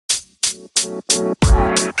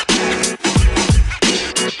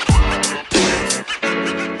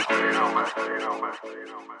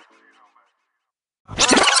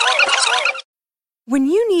When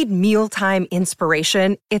you need mealtime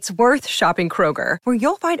inspiration, it's worth shopping Kroger, where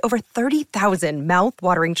you'll find over 30,000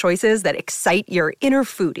 mouth-watering choices that excite your inner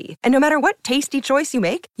foodie. And no matter what tasty choice you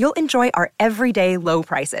make, you'll enjoy our everyday low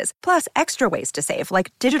prices, plus extra ways to save,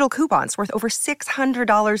 like digital coupons worth over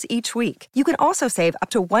 $600 each week. You can also save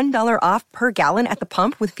up to $1 off per gallon at the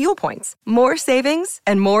pump with fuel points. More savings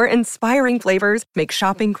and more inspiring flavors make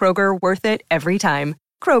shopping Kroger worth it every time.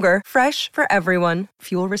 Kroger, fresh for everyone.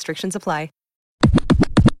 Fuel restrictions apply.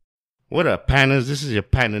 What up, partners? This is your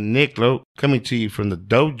partner, Nick Lowe, coming to you from the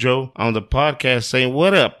dojo on the podcast saying,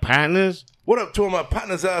 what up, partners? What up to all my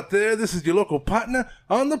partners out there? This is your local partner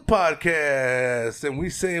on the podcast. And we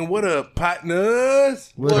saying, what up,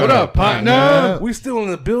 partners? What up, partner? We still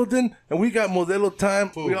in the building, and we got Modelo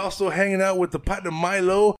time. We also hanging out with the partner,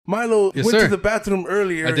 Milo. Milo Yes, went sir. to the bathroom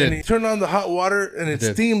earlier, I did. and he turned on the hot water, and it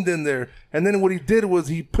steamed in there. And then what he did was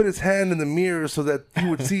he put his hand in the mirror so that he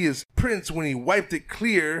would see his prints when he wiped it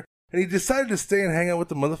clear. And he decided to stay and hang out with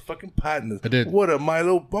the motherfucking partners. I did. What up,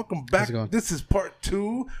 Milo? Welcome back. How's it going? This is part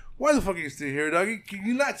 2. Why the fuck are you still here, doggy? Can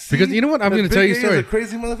you not see? Because you know what? I'm that going to tell you a Big A story. is a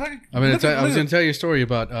crazy motherfucker. I was Look going at- to tell you a story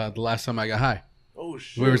about the last time I got high. Oh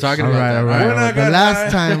shit! We were talking All about right, that. all right. When I The got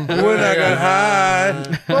last high, time- when I got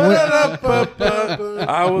high.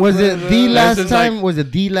 I Was it the last is time? like- Was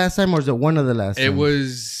it the last time, or was it one of the last? It times?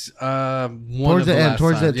 was one towards of the the end. last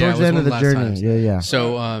Towards times. the Yeah, it was end one of the last journey. times. Yeah, yeah.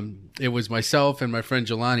 So it was myself and my friend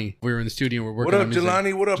Jelani. We were in the studio. We're working What on up, music.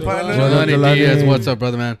 Jelani? What up, partner? Jelani Jelani. Diaz, what's up,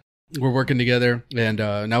 brother, man? We're working together, and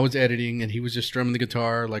I was editing, and he was just strumming the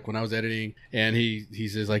guitar, like when I was editing, and he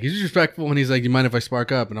says, like, he's respectful, and he's like, you mind if I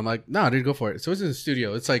spark up? And I'm like, no, dude, go for it. So it's in the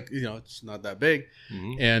studio. It's like, it's not that big.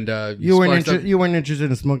 And You weren't sparked up- you weren't interested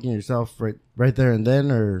in smoking yourself right there and then,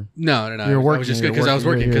 or No. You're I working, was just you're because I was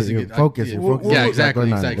working because you're focused. You're focused. Yeah, What's exactly.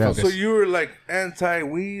 going on? Exactly. Yeah. So Focus. you were like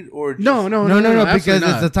anti-weed or just No, No, absolutely because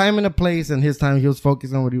not. it's a time and a place, and his time he was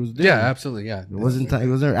focused on what he was doing. Yeah, absolutely. Yeah. It wasn't time. It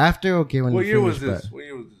was there after. Okay, when What you year was finished, this? but- What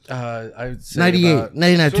year was this? I would say 98, about-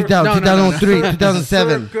 99, Circa- 2000, No, no, no, 2003,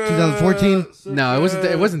 2007, Circa- 2014. No,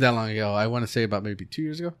 it wasn't that long ago. I want to say about maybe 2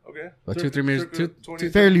 years ago. Okay. About 2 or 3 years. Circa 2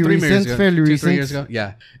 Fairly 3 recent, years ago. fairly 2-3 recent. years ago.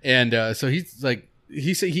 Yeah. And so he's like,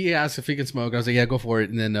 he asked if he can smoke. I was like, yeah, go for it.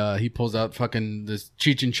 And then he pulls out fucking this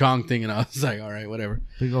Cheech and Chong thing, and I was like, all right, whatever.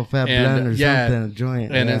 Big old fat And, blend or yeah. something, a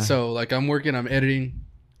joint. And yeah. then so like I'm working, I'm editing,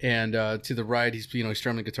 and to the right he's he's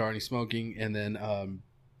strumming the guitar and he's smoking, and then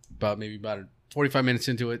about 45 minutes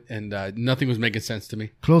into it, and nothing was making sense to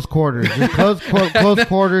me. Close quarters, just close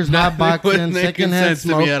quarters, hot Nothing boxing, was making secondhand sense to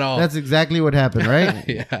me smoke. at all. That's exactly what happened, right?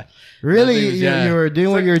 Yeah, Really, Nothing was- you, yeah. you were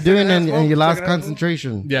doing what you were doing, Secondhand and you smoke, lost secondhand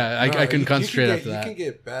concentration. yeah. I couldn't concentrate after You that. can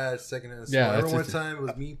get bad secondhand smoke. Yeah, I remember one it's- time it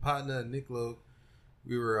was me, partner, and Nick Lowe.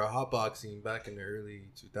 We were hotboxing back in the early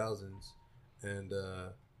 2000s, and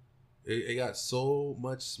it got so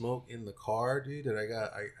much smoke in the car, dude, that I got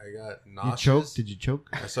You nauseous. choked? Did you choke?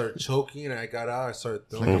 I started choking, and I got out. I started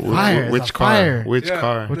like throwing. a fire. It's Which a car? fire. Which Yeah.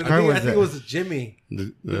 car? Which I car I was think that? it was Jimmy.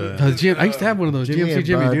 Jim, I used to have one of those. Jimmy GMC and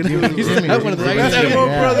Jimmy, Bud. dude. Jimmy- I used to have one of those. I used to That's have my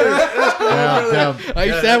one. brother. That's my brother. I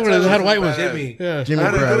used to have one of those. I had white ones. Jimmy. Yeah. Jimmy I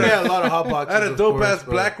had a- Brad. We had a lot of hotboxes. I had a of dope course, ass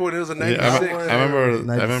but- black one. It was a Yeah, 96. I remember.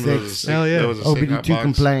 96. Hell yeah. There was a sick hot OBD2 box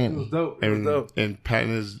compliant. Dope. It was in, dope. in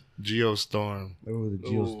Patton's Geostorm. Oh, the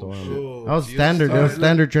Geostorm. Oh, That was standard. That was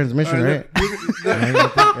standard transmission, right? I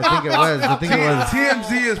think it was. I think it was.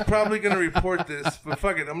 TMZ is probably going to report this, but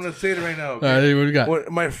fuck it. I'm going to say it right now. All right, what do we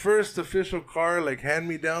got? My first official car, like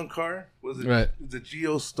hand-me-down car, was Right. the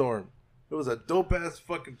Geostorm. It was a dope-ass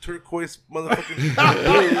fucking turquoise motherfucking...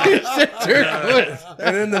 Turquoise.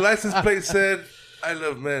 And then the license plate said, I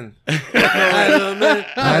love men. I love men.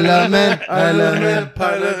 I love men. I love men.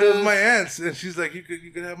 It was my aunt's, and she's like, you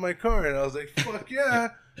could have my car. And I was like, fuck yeah.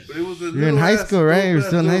 But it was a You're in high school, right? You're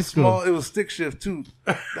still in high school. Small, it was stick shift too,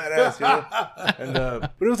 badass, you know. And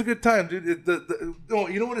but it was a good time, dude. No,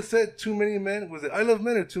 you know what it said? Too many men. Was it I love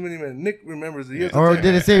men or too many men? Nick remembers it. He has Or a-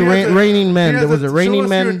 did it say he has a- raining he men? has Was a- it raining show us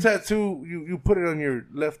men? Your tattoo. You put it on your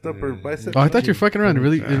left upper bicep. Oh, I thought you were fucking around. It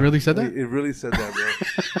really said that? It really said that,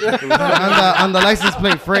 bro. It was- on the license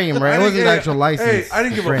plate frame, right? It wasn't the actual license. Hey, I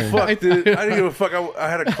didn't give frame. a fuck, dude. I didn't give a fuck. I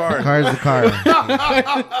had a car. Car's the car.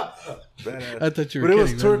 Badass. I thought you were But it kidding.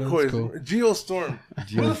 was man. That turquoise. cool. Geostorm.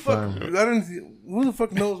 Who the fuck? Geostorm. Who the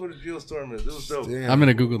fuck knows what a Geostorm is? It was dope. I'm going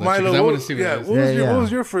to Google that because I want to see what it is. Yeah. What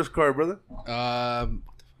was your first car, brother?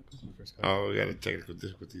 Oh, we got a technical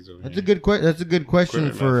difficulties over That's here. a good question. That's a good question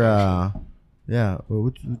Equipment for Yeah. Well,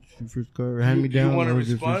 what's your first car? Hand me down. You want to What was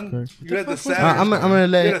your first respond? car? You had the Saturn. I'm gonna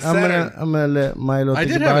You had a let Milo. I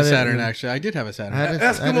think did have about a it, Saturn, and actually. I did have a Saturn. I had a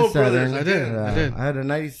Eskimo Brothers. I did. Yeah, I did. I had a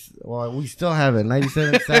 90. Well, we still have it.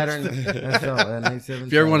 97 Saturn. That's all. 97.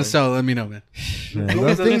 If you ever want to Saturn. sell it, let me know, man. Yeah,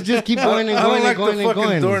 those things just keep going and I don't going like and going the and fucking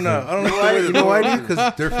going. doorknob. I don't like the way You the know why, door- dude?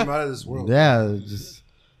 Because they're from out of this world. Yeah, just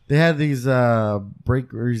they had these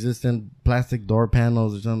break resistant plastic door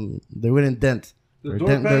panels or something. They wouldn't dent. The They're door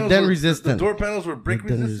dent, panels they're dent were- resistant. The door panels were break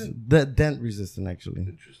They're dent resistant. Dent resistant, actually.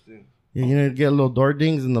 Interesting. Yeah, you know, you get little door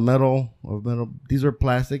dings in the metal. These were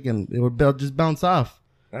plastic, and it would just bounce off.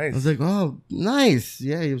 I was Nice. like, oh, nice.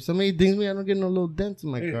 Yeah, if somebody dings me, I don't get no little dents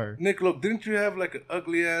in my Hey, car. Nick, look, didn't you have like an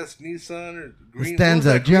ugly ass Nissan or green? Stanza. what was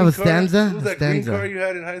that Do you have a green car? Stanza? What was that Stanza. green car you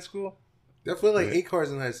had in high school? Definitely like 8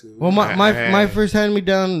 cars in high school. Well, my first hand me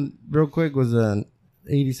down real quick was an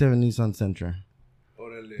 '87 Nissan Sentra.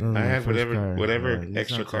 Orale. That was I my had first whatever Nissan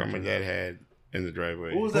extra car my Sentra. dad had in the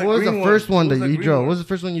driveway. What was What that was the green first one What that was you green drove? one? What was the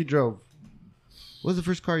first one you drove? What was the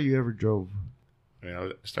first car you ever drove? I mean,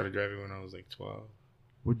 I started driving when I was like 12.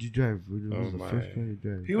 What'd you drive? What was Oh, the my. first car you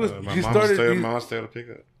drove? He was. My He mom started. started, he- my mom started a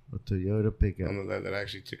pickup A Toyota pickup. that I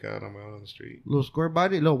actually took out on my own on the street. Little square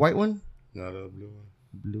body, little white one, No, the blue one.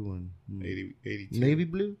 blue one. 82. Navy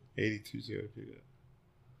blue. 82 Toyota pickup.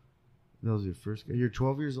 That was your first car. You're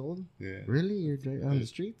 12 years old. Yeah. Really? You're on the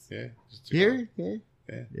streets Yeah. Just took here? Yeah.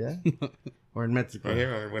 Yeah. Yeah. Or in Mexico. Right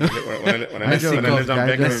here. When I Mexico, lived on guys,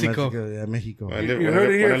 Beckman. Mexico. Yeah, Mexico. When I You lived- heard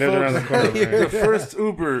when it here, I lived around the folks. corner. The first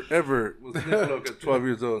Uber ever was Nick Loke at 12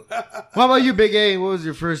 years old. What about you, Big A? What was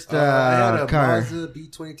your first I had a car? Mazda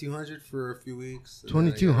B2200 for a few weeks.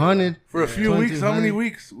 2200. For a few weeks. How many 2200.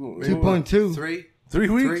 weeks? 2.2. 3. 3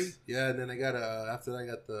 weeks? 3. Yeah, and then I got after that I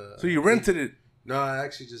got the. So you rented it. No, I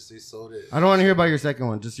actually they sold it. I don't want to hear about your second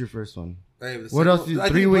one. Just your first one. Hey, the What second else one- you- I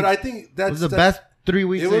 3 think, weeks? But I think that's was the best 3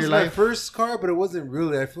 weeks It of was your my life. first car, but it wasn't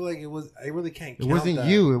really. I feel like it was. I really can't. It Count wasn't that.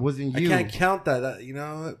 you. It wasn't you. I can't count that. You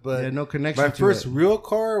know, but You had no connection my to first it. real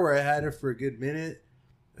car where I had it for a good minute,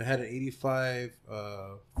 I had an 85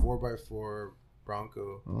 4x4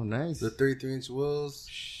 Bronco. Oh, nice. The 33-inch wheels.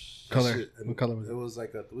 Color. What color was It it? was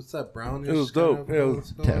like a what's that brownish? It was kind dope. of- Yeah, it was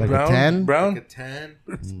what's it called? like brown. a tan? Brown? Like a tan.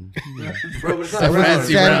 Mm. Bro, but it's The not brown.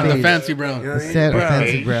 fancy Brown. brown. The Beige. fancy You know brown. what I A mean? sad, Brown.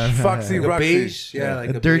 fancy brown. Foxy Like a Roxy. beige, yeah, like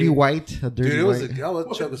a dirty beige. white. A dirty Dude, it was white.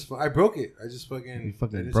 that truck was fun. I broke it. I just fucking, You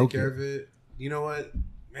fucking I didn't broke take care it. of it. You know what,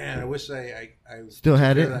 man? I wish I Still took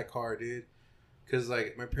had care it? of that car, dude. Because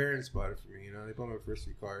like my parents bought it for me. You know, they bought my first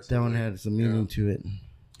 3 cars. That one like, had some meaning to it.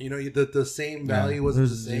 You know, the same value wasn't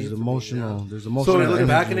the same. There's for me, emotional. you know? There's So emotional. when I look energy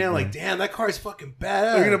back at it, with I'm it. like, damn, that car is fucking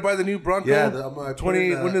badass. Are you going to buy the new Bronco? Yeah, I'm gonna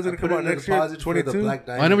 20. When does it come out? Next year? 22?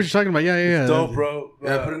 I know what you're talking about. Yeah, yeah, yeah. Dope, bro.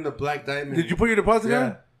 Yeah, I put in the black diamond. Did you put your deposit Yeah.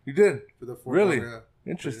 down? You did? for the 4 Really? door,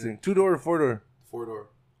 Interesting. 2-door or 4-door? 4-door.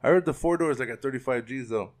 I heard the 4-door is like at 35 G's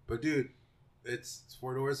though. But dude, it's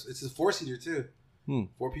 4 doors. It's a 4-seater too.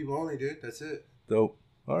 4 people only, dude. That's it. Dope.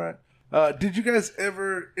 All right. Did you guys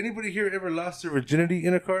anybody here ever lost their virginity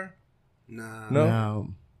in a car? Nah. No? Now,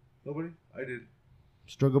 Nobody? I did.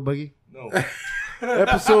 struggle buggy. No.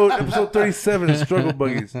 episode 37, Struggle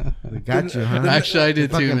Buggies. We got you, huh? Actually, I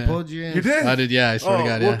did Fucking too, man. pulled you in. You did? I did, yeah. I swear to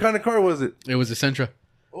God, What yeah. kind of car was it? It was a Sentra.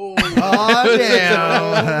 Oh, Oh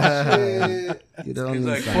damn! You don't He's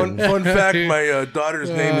need like, something. fun fact, my daughter's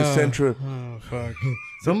name is Sentra. Oh, fuck.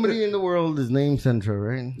 Somebody in the world is named Central,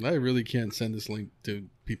 right? I really can't send this link to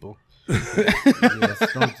people. Yes,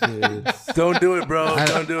 don't do it. Don't do it, bro.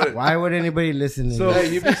 Don't do it. Why would anybody listen to So- this?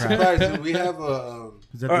 Hey, you'd be surprised. Dude. We have a.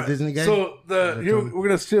 Is that All the right, Disney guy? So here we're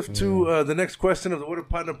gonna shift to the next question of the What a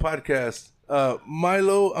Partner podcast.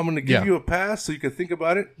 Milo, I'm gonna give Yeah. you a pass so you can think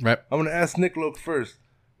about it. Right. I'm gonna ask Nick Loke first.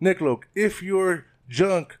 Nick Loke, if your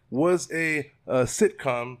junk was a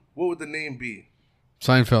sitcom, what would the name be?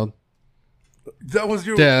 Seinfeld. That was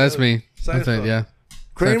your Yeah, that's me. That's Seinfeld. it, yeah.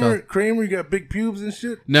 Kramer. Seinfeld. Kramer, you got big pubes and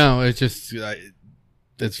shit. No, it's just,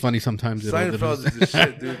 it's funny sometimes. Seinfeld is the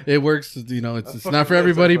shit, dude. It works, you know, it's fucking not for love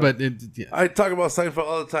everybody, Seinfeld. but yeah. I talk about Seinfeld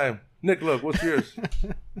all the time. Nick Loke, what's yours?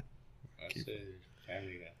 Family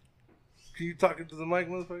Guy. Can you talk into the mic,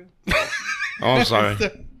 motherfucker? Oh, I'm sorry.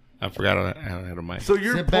 I forgot I had a mic. So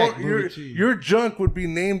your Sit back, move your your cheese. your junk would be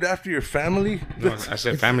named after your family. No, I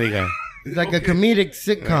said Family Guy. It's like a comedic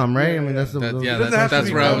sitcom, right? I mean, that's the Yeah, doesn't have to that's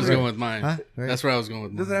be where I was comedy. going with mine. Huh? Right. That's where I was going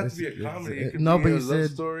with It mine. doesn't have to be a comedy. It could no, be but a you love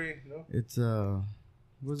said story. No? it's what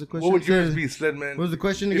was the question? What would yours Said- be, Sledman? What was the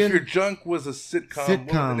question If again? your junk was a sitcom, what would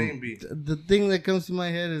the name be? The thing that comes to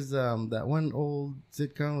my head is that one old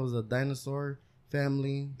sitcom was a dinosaur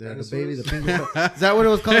family. The baby, the pink. Is that what it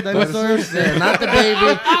was called? Dinosaurs? Yeah, not the baby.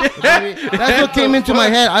 The baby. That's what came into my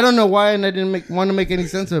head. I don't know why, and I didn't want to make any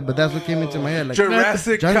sense of it, but that's what came into my head. Like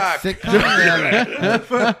Jurassic cock.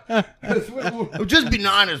 Just being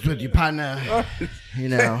honest with you, partner. You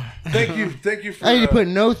know. Thank you for. I put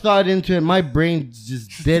no thought into it. My brain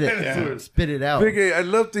just did it. Spit it out. Big A, I'd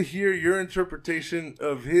love to hear your interpretation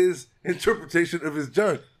of his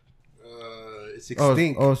junk. It's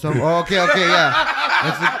extinct. Okay,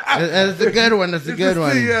 yeah. That's a good one. That's a good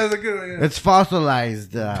one. Yeah, that's a good one. Yeah. It's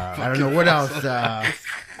fossilized. I don't know what else.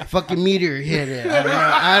 Fucking meteor hit it.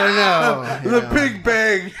 I don't know. The Big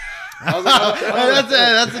Bang.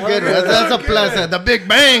 That's a good one. That's a plus. The Big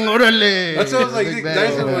Bang. Orale. That's what I was like.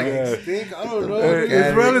 Dinosaurs are like extinct. I don't know.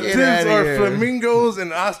 His relatives are flamingos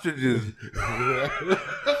and ostriches.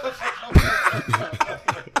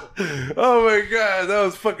 Oh my god, that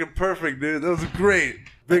was fucking perfect, dude. That was great.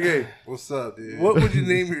 Big A, what's up, dude? What would you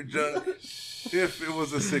name your junk if it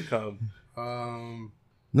was a sitcom?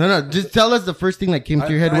 No, just tell us the first thing that came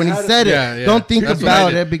to your head when he said it. Yeah. Don't think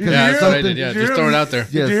about it because something. Just throw it out there.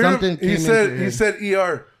 Yeah, something. He said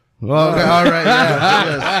ER. Well, okay, all right,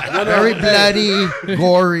 yeah. Very bloody,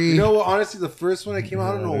 gory. You know what? Honestly, the first one that came out,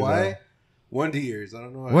 I don't know why. Wonder Years. I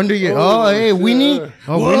don't know. Wonder Years. Oh, hey, Winnie.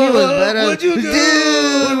 Oh, Winnie was better. What'd you do?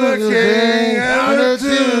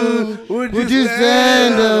 Would you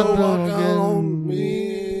stand up on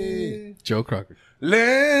me? Joe Crocker.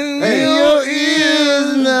 Lend me your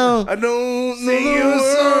ears now. I don't know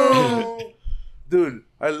the world. Dude,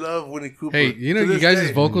 I love Winnie Cooper. Hey, you know you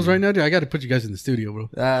guys' vocals right now, dude? I got to put you guys in the studio, bro.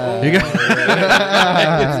 I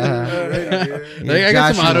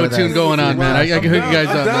got some auto tune going on, man. I can hook you guys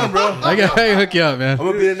up, man. Bro. I can hook you up, man. I'm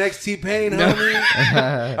gonna be the next T-Pain, homie.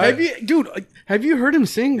 Have you heard him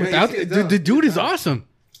sing? Without the dude is awesome.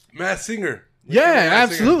 Masked Singer. Yeah,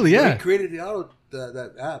 absolutely. Yeah. He created the auto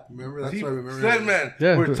that app. Remember? That's why I remember. Sledman,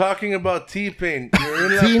 Yeah. we're talking about T-Pain. You're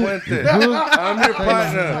in La Puente.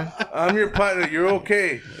 I'm your partner. You're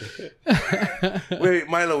okay. Wait,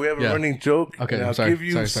 Milo, we have a running joke. Okay, I'll sorry.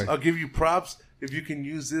 I'll give you props if you can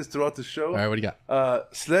use this throughout the show. All right, what do you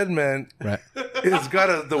got? Sledman Right. has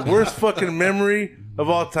got the worst fucking memory of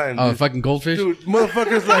all time. Oh, dude. fucking goldfish. Dude,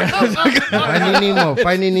 motherfucker's like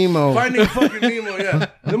Finding Nemo. finding fucking Nemo. Yeah,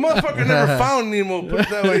 the motherfucker never found Nemo. Put it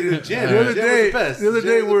that way. The other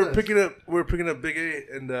day we're picking up Big A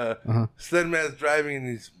and Sledman's driving and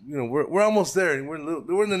he's we're almost there and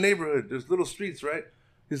we're in the neighborhood. There's little streets, right?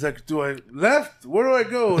 He's like, do I left? Where do I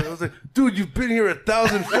go? And I was like, dude, you've been here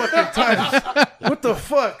 1,000 fucking times. What the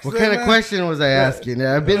fuck? What kind of question was I asking?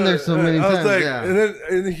 Yeah, I've been there so many times. I was like, yeah.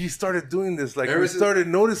 and then he started doing this. Like, we started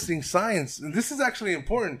noticing signs. And this is actually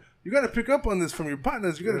important. You got to pick up on this from your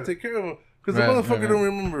partners. You got to take care of them. Because the motherfucker don't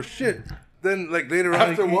remember shit. Then, like, later on.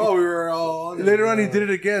 After a while, we were all on it. Later on, he did it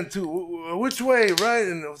again, too. Which way, right?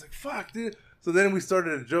 And I was like, fuck, dude. So then we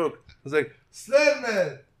started a joke. I was like,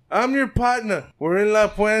 Sledman, I'm your partner. We're in La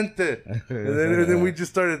Puente. And then we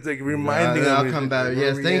just started like reminding him. I'll come back.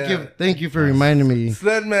 Yes, thank you for reminding me.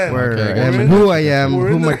 Sledman. Where I am, who I am,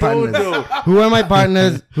 who my partners. Who are my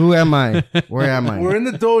partners? Who am I? Where am I? We're in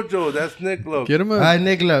the dojo. That's Nick Look. Get him up. Hi,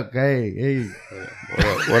 Nick Look. Hey.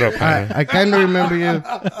 What up, man? I kind of remember you.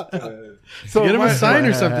 So get him a sign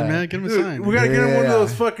or something, man. Get him a sign. We gotta get him one of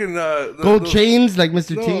those fucking gold chains like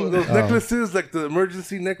Mr. T. Those necklaces, like the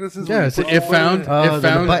emergency necklaces. Yeah, so it found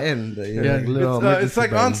the button. It's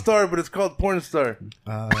like OnStar, but it's called Porn Star.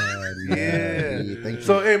 Yeah. Thank you.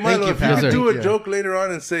 So hey, Milo, if you Yes, can sir. do a joke later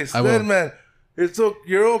on and say, Sledman,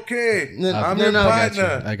 you're okay. I'm your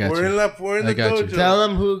partner. I got you. We're in the dojo. Tell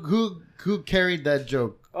them who carried that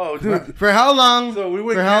joke. Oh, dude. For how long? So we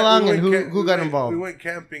went for how long and who got involved? We went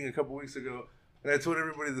camping a couple weeks ago, and I told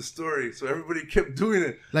everybody the story. So everybody kept doing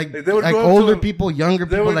it. Like they would go up older to him. people, younger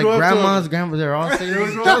They people, would like go up to grandmas, him. grandpas, they're all saying They would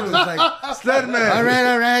these go jokes. up It's to him. like, Sledman.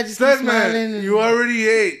 all right, just keep smiling. Sledman, you already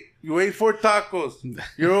ate. You ate 4 tacos.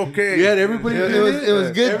 You're okay. Yeah, everybody. It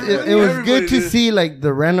was good. It was good to see like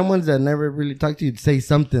the random ones that never really talked to you say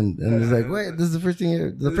something, and it's like, wait, this is the first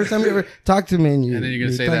time you ever talked to me, and then you're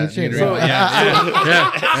gonna say talking that. shit. So,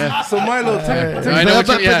 yeah. So Milo, But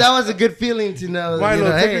that was a good feeling to know.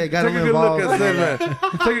 Milo, Hey, I got him take a good look involved.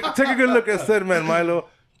 at Sledman. Take a good look at Sledman, Milo.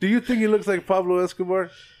 Do you think he looks like Pablo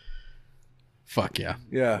Escobar? Fuck yeah.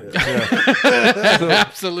 Yeah.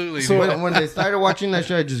 Absolutely. So when they started watching that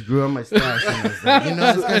show, I just grew on my stash. And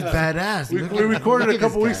I was like, this guy's badass. We recorded a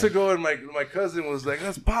couple weeks ago, and my cousin was like,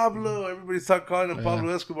 "That's Pablo." Everybody's calling him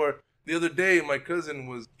Pablo Escobar. The other day, my cousin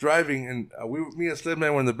was driving, and me and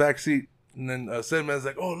Sledman were in the back seat, and then Sledman's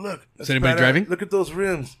like, "Oh, look, is anybody driving? Look at those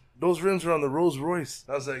rims. Those rims are on the Rolls Royce."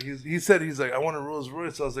 I was like, "He's like, I want a Rolls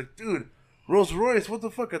Royce." I was like, "Dude, Rolls Royce, what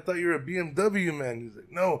the fuck? I thought you were a BMW man. He's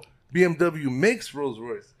like, no, BMW makes Rolls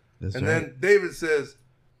Royce. And then David says,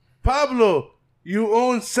 Pablo, you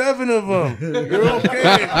own 7 of them. You're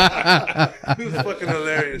okay. It was fucking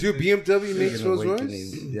hilarious. Dude, BMW makes Rolls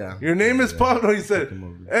Royce? Yeah. Your name is Pablo. He said,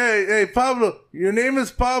 hey, Pablo, your name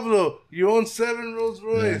is Pablo. You own 7 Rolls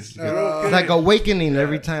Royce. You're okay. It's like awakening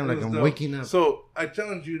every time. Like It was I'm dope. waking up. So I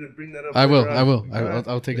challenge you to bring that up. I will. later I on. will. All right?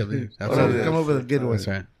 I'll take it later. Come Absolutely. up with a good one. That's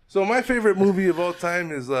right. So my favorite movie of all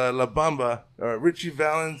time is La Bamba. Richie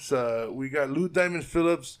Valens. We got Lou Diamond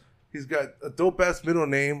Phillips. He's got a dope ass middle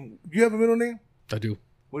name. Do you have a middle name? I do.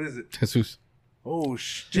 What is it? Jesus. Oh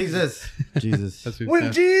shit! Jesus. Jesus. That's When yeah.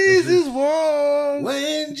 Jesus walks,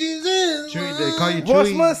 When Jesus Chewy, they call you wash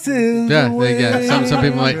Chewy. my sins Yeah, away. Some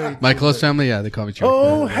people, my close family, yeah, they call me Chewy.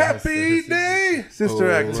 Oh, happy day, Sister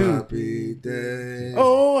Act 2. Happy day.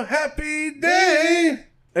 Oh, happy day.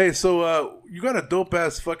 Hey, so you got a dope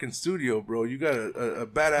ass fucking studio, bro. You got a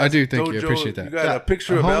badass. I do, thank you. dojo. Appreciate that. You got a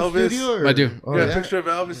picture of home Elvis. studio, or- I do. Oh, You got yeah. a picture of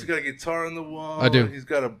Elvis. You got a guitar on the wall. I do. He's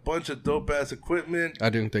got a bunch of dope ass equipment. I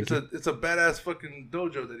do, thank you. It's a badass fucking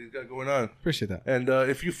dojo that he's got going on. Appreciate that. And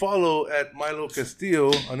if you follow at Milo Castillo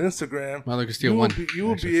on Instagram, Milo Castillo you will one, be, you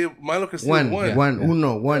will be able, Milo Castillo One. one. One.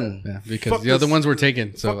 Uno. One. Yeah, because Fuck the other this- ones were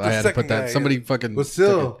taken, so fuck I the had to put second that. guy, Somebody yeah. fucking. But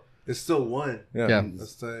still, it's still one. Yeah.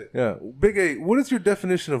 That's tight. Yeah. Big A, what is your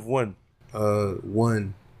definition of one?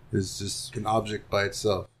 One is just an object by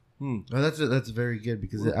itself. Oh, that's very good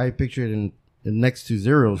because I picture it in next to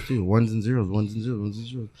zeros too. Ones and zeros. Ones and zeros. Ones and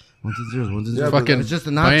zeros. Ones and zeros. Ones and zeros. Fucking It's just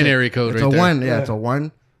an object. binary code It's right a there. one. Yeah, it's a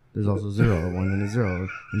one. There's also a 0, a 1, and a 0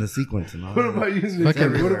 in the sequence. And all What that. about you, Nick?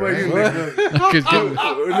 Fucking- What about you, Nick? Good-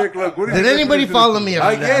 Nick, look, what is Did your anybody definition? follow me?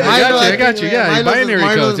 I on get that? it. I got you. Yeah, binary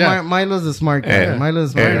codes, yeah. Milo's a smart guy. Yeah.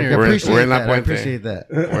 Milo's smart. Yeah, I we're- appreciate we're in La that. I Puente. appreciate that.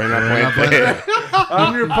 We're not playing there.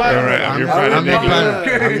 I'm your partner. All right, I'm your partner, I'm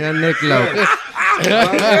Nick. your Nick Loke.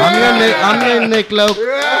 I'm your Nick Loke.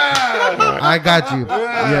 I got you.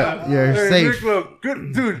 You're Hey, safe. Nick, look,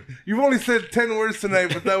 good dude. You've only said 10 words tonight,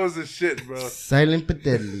 but that was a shit, bro. Silent but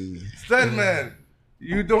deadly. Statman,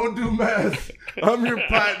 you don't do math. I'm your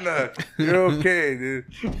partner. You're okay, dude.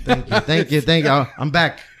 Thank you. I'm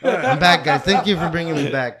back, guys. Thank you for bringing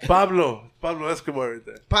me back. Pablo Escobar right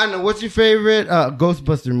there. Partner, what's your favorite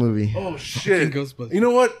Ghostbuster movie? Oh shit! Ghostbusters. You know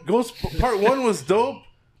what? Part 1 was dope,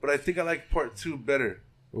 but I think I like part 2 better.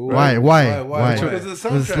 Why? Because of the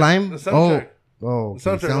soundtrack. Was it slime? The soundtrack. Oh, The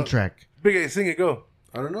soundtrack. Big A, sing it, go.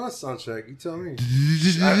 I don't know a soundtrack. You tell me.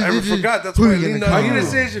 I forgot. That's why I leaned How on you you. didn't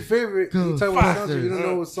say it's your favorite? You talk about soundtrack. You don't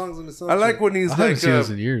know what songs on the soundtrack. I like when he's I haven't like, seen this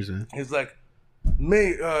in years, man. he's like,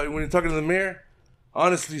 when you're talking to the mayor,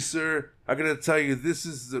 honestly, sir, I gotta tell you, this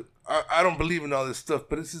is I don't believe in all this stuff,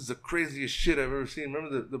 but this is the craziest shit I've ever seen.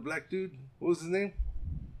 Remember the black dude? What was his name?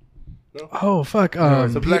 Oh fuck!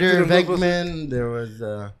 The black Peter dude in Ghostbusters? Venkman. There was.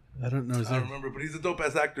 I don't know his I don't name. remember, but he's a dope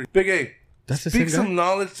ass actor. Big A, That's the speak same guy? some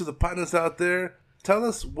knowledge to the partners out there. Tell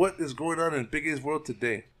us what is going on in Big A's world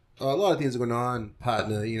today. A lot of things are going on,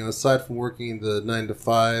 partner. You know, aside from working the 9 to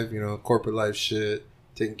 5, corporate life shit,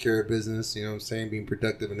 taking care of business, you know what I'm saying, being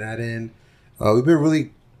productive in that end. We've been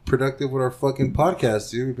really productive with our fucking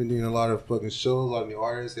podcast, dude. We've been doing a lot of fucking shows, a lot of new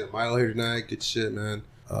artists. We got Milo here tonight. Good shit, man.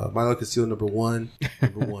 Milo Castillo, number one.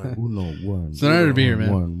 Uno, one. It's an honor to be here,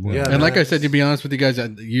 man. One. Yeah. And like I said, to be honest with you guys,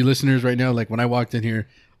 you listeners right now, like when I walked in here,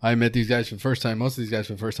 I met these guys for the first time, most of these guys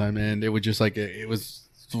for the first time, and it was just like, it was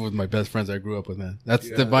with my best friends I grew up with, man. That's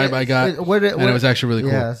the vibe I got, and it was actually really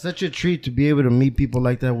cool. Yeah, such a treat to be able to meet people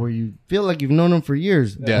like that where you feel like you've known them for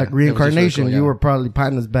years. Yeah, Like it was just reincarnation, really cool, you yeah. were probably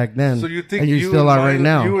partners back then. So you think and you you still and are Milo, right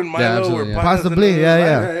now. You and Milo absolutely, were yeah. partners Possibly, in yeah,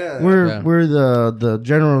 another yeah. life? Yeah. We're the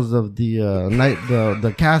generals of the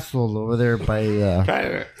the castle over there by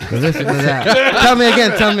this and that. Tell me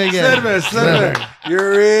again. Sledman,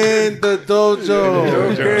 you're in the dojo. You're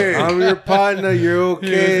okay. I'm your partner. You're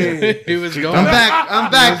okay. He was going. I'm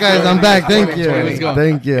back, guys. I'm back. Thank you. 2020.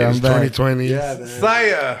 Thank you. I'm back. 2020. Yeah, man.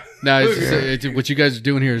 Saya. No, what you guys are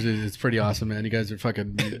doing here is pretty awesome, man. You guys are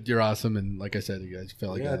you're awesome, and like I said, you guys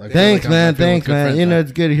feel like Yeah, I feel Thanks, like man. I'm feeling Thanks, good man. friends, You know,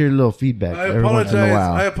 it's good to hear a little feedback I every once in a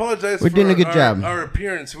while. apologize. We're for doing a good job. Our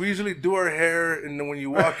appearance. We usually do our hair, and then when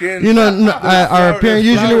you walk in, You know, our flower- appearance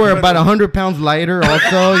the usually flower we're about petals. 100 pounds lighter.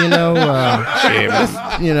 Also, Shit,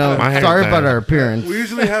 man. My hair's sorry down. about our appearance. We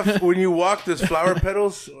usually have when you walk, there's flower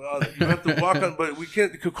petals. You have to walk on, but we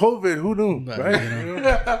can't. COVID, who knew,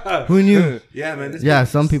 right? Who knew? Yeah, man. Yeah,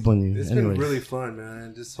 some people knew. It's Anyways. been really fun,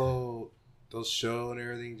 man. This whole those show and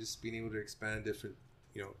everything, just being able to expand different,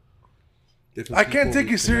 different. I can't people take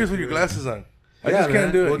we you serious with connect your glasses on. I just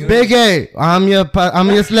can't do it. Big A, I'm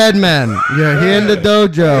your sled man. You're here in the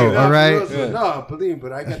dojo, all right? No, believe me,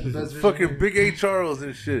 but I got the best vision. Fucking Big A Charles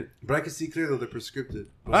and shit. But I can see clear though, they're prescripted.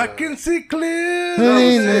 But, I can see clear. No,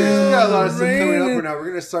 we got a lot of stuff coming up right now. We're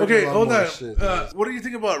gonna start. Okay, doing a lot hold more on. shit, What do you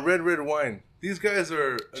think about red wine? These guys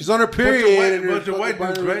are. She's on her period. Bunch of white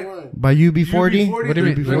dudes, right? By UB40? What do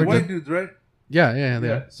you mean? They're white dudes, right? Yeah, they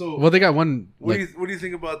are. So, well, they got one. What do you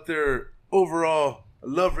think about their overall? I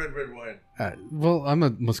love red wine. Well, I'm a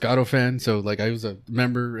Moscato fan, so like I was a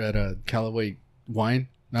member at Callaway Wine.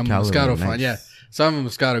 I'm a Callaway, Moscato nice. fan, yeah. So I'm a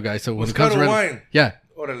Moscato guy. So when it Moscato comes to red wine. yeah.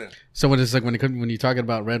 Orale. So when it's like when you're talking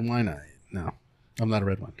about red wine, no, I'm not a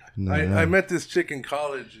red wine guy. No, I met this chick in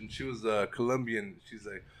college, and she was Colombian. She's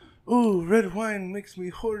like, "Ooh, red wine makes me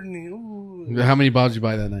horny." Ooh. How many bottles did you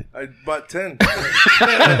buy that night? I bought 10.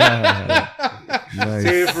 Nice.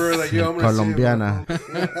 Say it for like, yo, I'm gonna Colombiana. say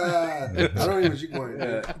it. I don't even what you going.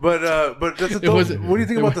 But that's a dope. What do you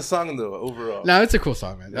think about the song though overall? No, it's a cool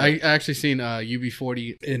song, man. I actually seen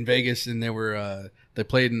UB40 in Vegas, and they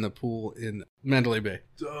played in the pool in Mandalay Bay.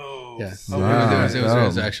 Dope. Yeah, Wow. it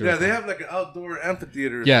was actually Yeah, they have like an outdoor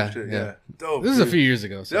amphitheater. Or Yeah, some shit. yeah. Dope. This is a dude. few years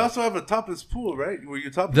ago. They So. also have a topless pool, right? Were you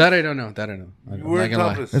topless? That I don't know. I'm You not weren't gonna lie.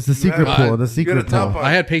 topless. That's the You secret had- pool. The you secret had a top pool. on.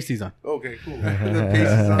 I had pasties on. Okay, cool.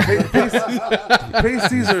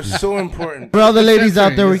 Pasties are so important. For all the ladies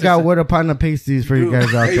out there, we Yes, got sir. what a pint of pasties for you Dude.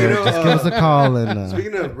 guys out Hey, you there. know, Just give us a call and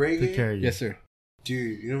Speaking of take care reggae, of you. Yes, sir.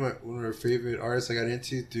 dude, you know one of our favorite artists I got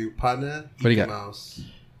into through Partner? What do you got? Mouse.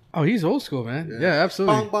 Oh, he's old school, man. Yeah,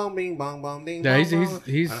 absolutely. Bong bong bing bong bong ding. Yeah, bong, bong.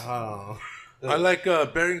 he's I like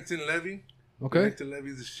Barrington Levy. okay. Barrington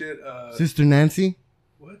Levy's the shit. Sister Nancy?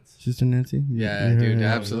 What? Sister Nancy? Yeah, You heard dude, her?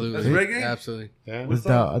 absolutely. That's reggae? Absolutely. Yeah. What's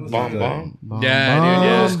up? that? What's Bomb up? bomb. Bomb, Yeah, dude, bomb,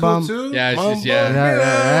 yeah. That's cool bomb. too. Yeah, it's just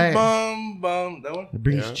Yeah, right. Bum, bum. That one? It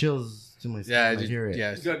brings Yeah. chills to my skin. Yeah, I just, hear it.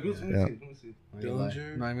 yeah. You got goose? Let me Yeah. see. Let me see. Not gonna lie.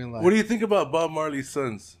 Dillinger? Not even lie. What do you think about Bob Marley's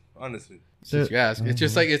sons? Honestly. Since you ask, it's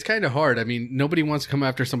just like it's kind of hard. I mean, nobody wants to come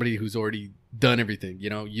after somebody who's already done everything. You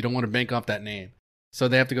know, you don't want to bank off that name, so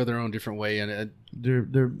they have to go their own different way. And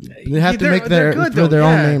They have to They're- make they're their good, for though, their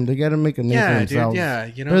yeah. own name. They got to make a name for yeah, dude, themselves. yeah,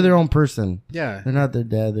 you know, They're their own person. yeah. They're not their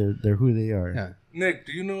dad. They're who they are. Yeah. Nick,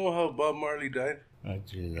 do you know how Bob Marley died? I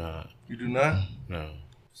do not. You do not? No.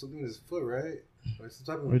 Something in his foot, right? Like some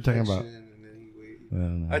type of What are you talking about? infection, and then he waited. I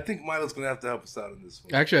don't know. I think Milo's going to have to help us out on this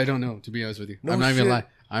one. Actually, I don't know. To be honest with you, No I'm not even shit. gonna lie.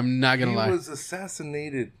 I'm not gonna He lie. was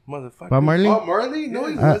assassinated, motherfucker. Bob Marley? Bob Marley? No,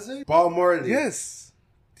 he Yeah. wasn't. Bob Marley. Yes.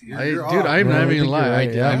 Dude, You're I'm off, not bro. I even think gonna lie. you're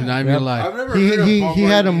right, yeah. I'm not even Yep. gonna lie. I've never He heard of Bob he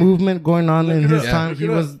had a Marley. movement going on Look in it his up. time. Look He it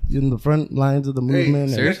up. was in the front lines of the movement. and-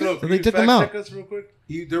 seriously? Look, So can they you took him fact out. check us real quick?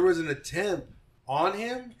 There was an attempt on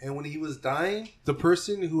him, and when he was dying, the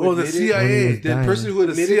person who Oh, the admitted, CIA. When he was the dying. person who The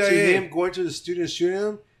admitted to CIA. him going to the studio and shooting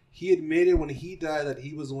him, he admitted when he died that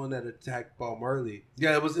he was the one that attacked Bob Marley.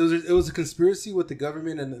 Yeah, it was a conspiracy with the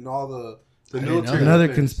government and all the didn't military. know Another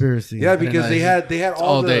weapons. conspiracy. Yeah, because they had all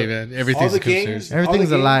all the, day, man. Everything's all a the gangs, conspiracy.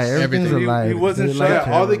 Everything's all a the lie. gangs- Everything's a Everything. lie. He wasn't They shot. lie Yeah,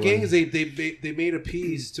 to all the everyone. gangs they made a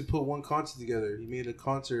piece to put one concert together. He made a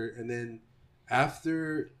concert, and then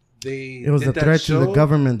after they It was did a that threat to show, the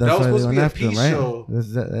government. That's that was why they supposed to went be a after him, peace right? show. It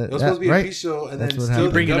was, It was supposed to be a right? peace show, and That's then what still happened. You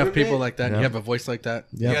the bring enough government- people like that. Yeah. You have a voice like that.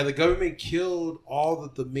 Yep. Yeah, the government killed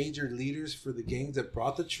all the major leaders for the gangs that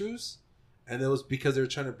brought the truce, and it was because they were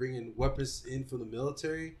trying to bring in weapons in from the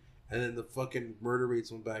military, and then the fucking murder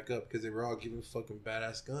rates went back up because they were all giving fucking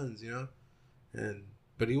badass guns, you know.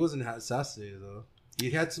 But he wasn't assassinated though.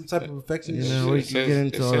 He had some type of infection. You and know, shit. we It can says- get it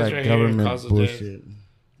into all says that right here, government cause of death. bullshit.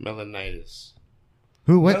 Melanitis.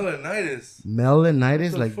 Who? What? Melanitis. Melanitis?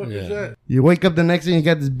 What the Like fuck yeah. is that? you wake up the next day and you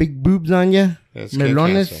got these big boobs on you. That's skin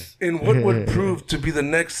Melones. cancer. In what would prove to be the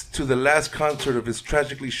next to the last concert of his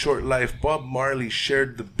tragically short life, Bob Marley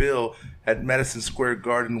shared the bill at Madison Square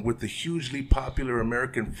Garden with the hugely popular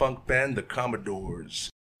American funk band, the Commodores.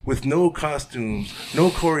 With no costumes, no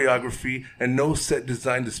choreography, and no set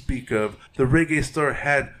design to speak of, the reggae star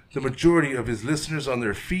had the majority of his listeners on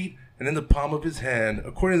their feet and in the palm of his hand.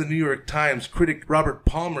 According to the New York Times critic Robert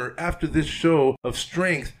Palmer, after this show of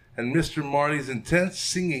strength and Mr. Marley's intense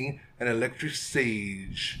singing and electric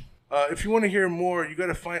stage. If you want to hear more, you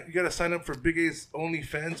gotta sign up for Big A's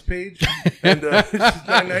OnlyFans page, and it's just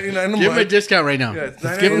 $9.99 a month. Give him a discount right now. Yeah, it's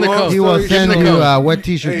Just give him the $9.99. code. He will Give send him you the code. a wet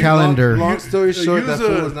t-shirt Hey, calendar. Long story short, use that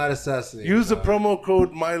fool a- was not assassinated. Use the promo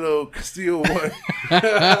code Milo Castillo 1.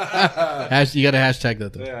 You got to hashtag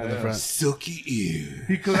that though. Yeah, on the yeah. front. silky ear.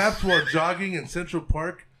 He collapsed while jogging in Central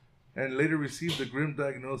Park and later received a grim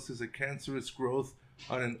diagnosis of cancerous growth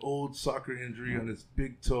on an old soccer injury on his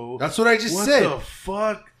big toe. That's what I just what said. the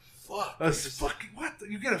fuck? Fuck. A fucking what?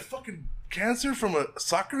 You get a fucking cancer from a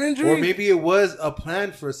soccer injury? Or maybe it was a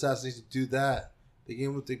plan for assassination to do that. They gave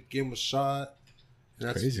him a shot.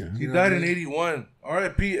 That's crazy, huh? He died in 81.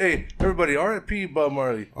 R.I.P. Hey, everybody, R.I.P. Bob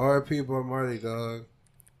Marley. R.I.P. Bob Marley, dog.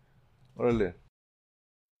 Orale.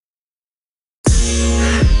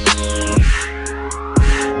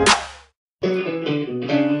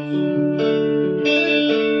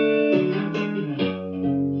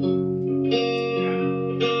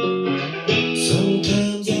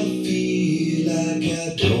 Sometimes I feel like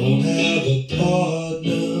I don't have a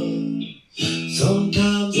partner.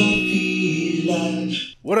 Sometimes I feel like.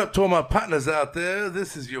 What up to all my partners out there?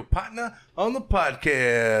 This is your partner on the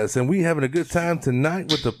podcast, and we having a good time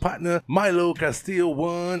tonight with the partner Milo Castillo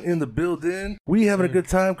one in the building. We having a good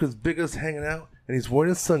time because Bigger's hanging out and he's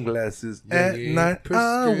wearing sunglasses at night.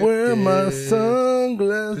 I wear my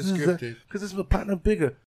sunglasses because it's my partner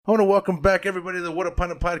Bigger. I want to welcome back everybody to the What Up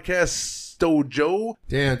Partner Podcast Dojo.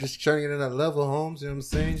 Damn, just trying to get to that level, Holmes. You know what I'm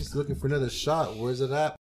saying? Just looking for another shot. Where's it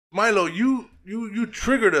at? Milo, you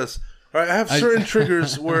triggered us. All right, I have certain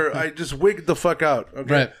triggers where I just wig the fuck out.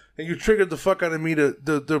 Okay, Right. And you triggered the fuck out of me to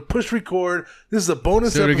push record. This is a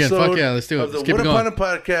bonus Let's do it again. episode Fuck yeah, let's do it. of the Let's keep What it Up going.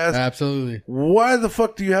 Partner Podcast. Absolutely. Why the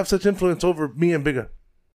fuck do you have such influence over me and Bigger?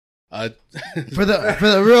 For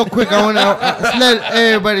the real quick, I want to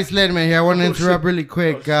everybody Sledman here. I want to interrupt really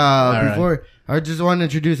quick before. I just want to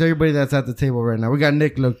introduce everybody that's at the table right now. We got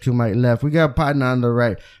Nick look to my left. We got Partner on the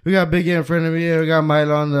right. We got Big A in front of me. We got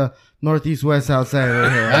Milo on the northeast west outside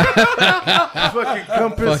right here. Fucking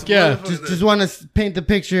compass. Fuck yeah. just want to paint the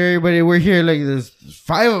picture, everybody. We're here like there's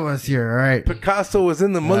 5 of us here. All right. Picasso was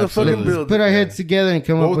in the motherfucking Absolutely. building. Put our heads together and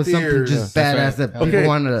come up Both with something ears. just That's badass right. that people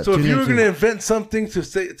want to. So if tune you were into. gonna invent something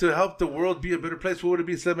to help the world be a better place, what would it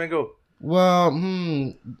be? Sledman, go. Well,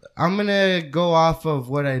 I'm gonna go off of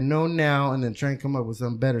what I know now and then try and come up with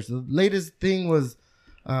something better. So the latest thing was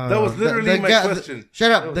That was literally my question.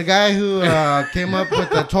 Shut up. The guy who came up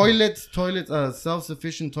with the toilets,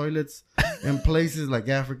 self-sufficient toilets in places like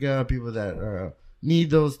Africa, people that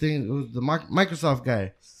need those things. It was the Microsoft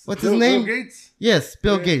guy. What's his name? Bill Gates? Yes,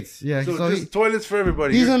 Bill Gates. Yeah, So just toilets for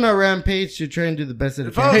everybody. he's on a rampage to try and do the best that he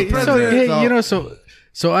If I was can. president-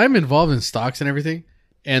 So I'm involved in stocks and everything,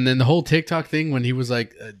 and then the whole TikTok thing when he was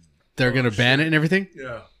like, they're gonna ban it and everything.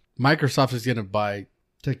 Yeah. Microsoft is gonna buy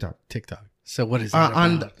TikTok. So what is that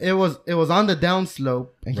about? It was on the downslope,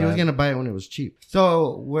 and he was Right. gonna buy it when it was cheap.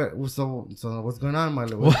 So what's going on,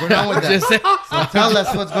 Milo? What's going on with that? Just saying. So tell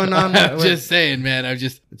us what's going on. I'm with- just saying, man.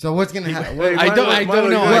 so what's gonna happen? Hey, I don't know. I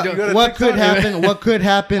don't- you got a What could TikTok? happen? What could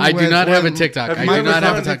happen? I do not have a when- TikTok. Have I you do ever not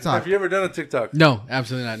have a done TikTok. Have you ever done a TikTok? No,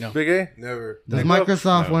 absolutely not. No. Big A? Never. Does Nick,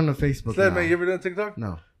 Microsoft want a Facebook? Sledman, now? you ever done a TikTok?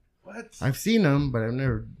 No, What? I've seen them, but I've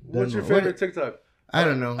never. What's your done one. favorite TikTok? I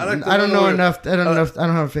don't know. I like the I don't one know where- enough. I don't know. I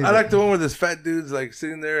don't have a favorite. I like the one where this fat dude's like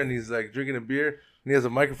sitting there and he's like drinking a beer and he has a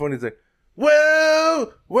microphone. He's like,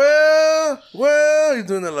 well. He's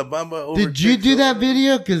doing the La Bamba. Did you do that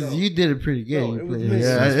video? Because you did it pretty good. No, You it was played- me.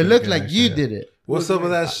 yeah, That's it pretty looked good, like you actually. did it. What's up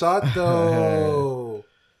with that shot, though?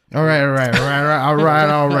 All right. We're gonna.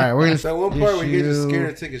 That one part where you're just issue-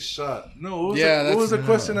 scared to take a shot. No, what was, Yeah, what was the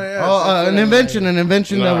question I asked? Oh, an invention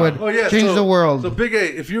that would Oh, yeah, change so- the world. So, Big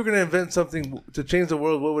A, if you were going to invent something to change the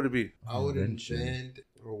world, what would it be? I would invent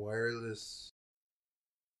a wireless.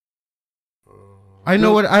 I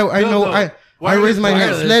know what I know. I raise my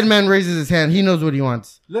hand. wireless. Sledman raises his hand. He knows what he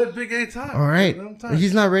wants. Let Big A talk. All right, Let him talk.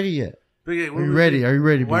 he's not ready yet. Big A, what Are you would ready? it be? Are you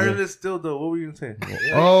ready? Big A? Wireless dildo. What were you going to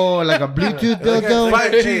say? Oh, like a Bluetooth dildo.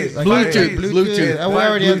 5G. Like Bluetooth. 5G. Bluetooth. We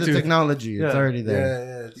already have the Bluetooth. technology. It's Yeah. already there.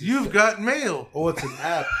 Yeah. It's You've got mail. Oh, it's an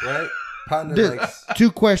app, right? Partner Dude, likes.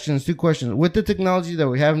 two questions. With the technology that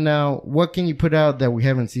we have now, what can you put out that we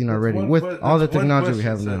haven't seen already? One With que- all the that's one technology we question,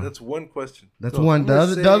 have sir. now. That's one question. That's So, one. I'm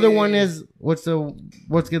gonna The other say- one is what's the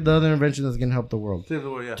other invention that's gonna help the world? Save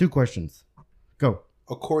the world, yeah. Two questions. Go.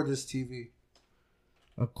 A cordless TV.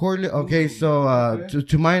 Okay, so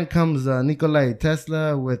to mind comes Nikolai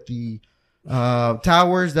Tesla with the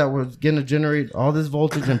towers that was gonna generate all this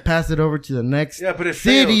voltage and pass it over to the next Yeah, but it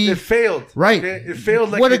city. failed. It failed. Right. Okay? It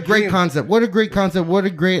failed like what a your great dream. concept. What a great concept. What a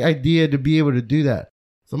great idea to be able to do that.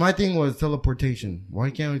 So my thing was teleportation. Why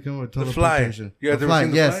can't we come with The Fly. teleportation? You guys The ever Fly.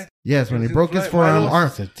 seen The Yes. Fly? Yes, when You he seen broke The his Fly? forearm, Milo? arm,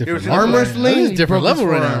 It's a You ever different seen The arm Fly? wrestling. This is a he different broke his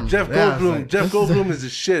level right now. forearm. Jeff Yeah, Goldblum. it's Jeff like- Goldblum is the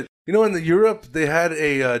shit. You know, in the Europe, they had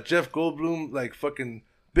a Jeff Goldblum like fucking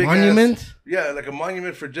big Monument? ass- yeah, like a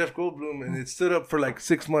monument for Jeff Goldblum, and it stood up for like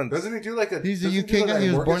 6 months. Doesn't he do like a? He's a doesn't he UK do guy? like He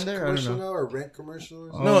was born mortgage there? I don't commercial know. now or rent commercial? Or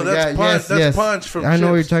something? No, that's Punch. That's Punch from I know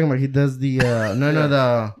what you're Chips. talking about. He does the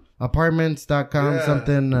the apartments.com Yeah.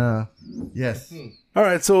 something. Yes. All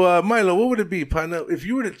right, so Milo, what would it be, partner? If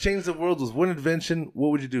you were to change the world with one invention,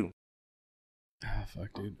 what would you do? Oh,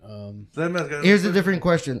 fuck, dude. Sledman's got Here's a different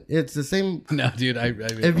question. It's the same. No, dude.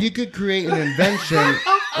 If you could create an invention,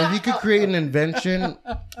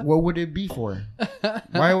 what would it be for?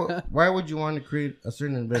 Why would you want to create a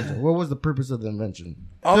certain invention? What was the purpose of the invention?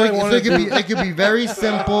 It could be very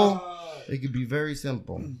simple. It could be very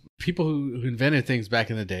simple. People who invented things back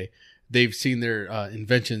in the day, they've seen their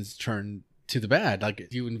inventions turn to the bad. Like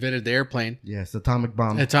you invented the airplane. Yes, atomic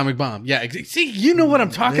bomb. Yeah. See, you know what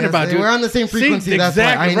I'm talking about, dude. We're on the same frequency. That's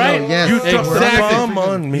exactly, why I know. right? Yes, You dropped the bomb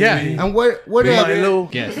on me. Yeah. And what Milo.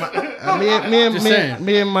 Yes.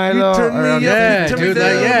 me and Milo. You turned me up, Yeah, you turned me dude,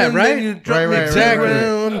 down, yeah, and right? then you dropped me Exactly.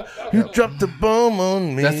 around. You dropped the bomb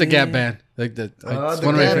on me. That's the Gap Band. Like it's the one of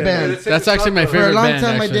my Gap favorite. Band. That's actually my For a favorite long band.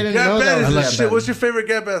 time, I actually. didn't Gap know Band that. is was the that shit. band. What's your favorite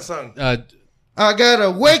Gap Band song? I gotta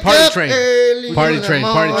wake Party up Train. early. Party in the Train,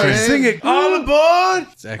 Party morning. Train. Sing it. All aboard.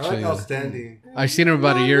 It's I actually. like Outstanding. I seen him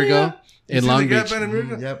about a year ago in See Long the Gap Beach. Band in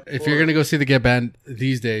America? Yep. If you're gonna go see the Gap Band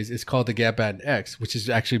these days, it's called the Gap Band X, which is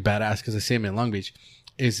actually badass because I see them in Long Beach.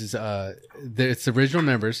 It's the original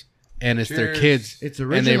members and it's their Cheers. kids. It's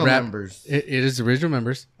and original they rap, members. It is original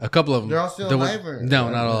members. A couple of them. They're all still The one- alive? Or? No,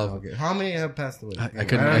 not all of them. Okay. How many have passed away? I don't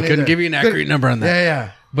couldn't either. give you an accurate number on that.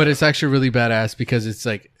 Yeah. But it's actually really badass because it's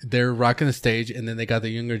like they're rocking the stage and then they got the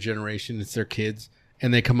younger generation. It's their kids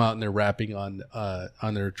and they come out and they're rapping on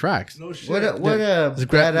their tracks. No shit. What a It's a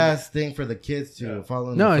great- badass thing for the kids to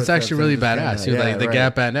follow. in No, the it's footsteps actually really and just badass. kinda- You're like the right.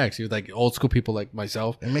 Gap Band X. You're like old school people like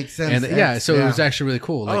myself. It makes sense. And yeah, so it was actually really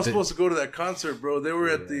cool. I Like was the- supposed to go to that concert, bro. They were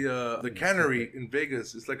at the Cannery in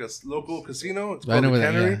Vegas. It's like a local casino. It's I called know the where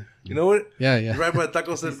that- Cannery. yeah. You know it? Yeah, yeah. Right by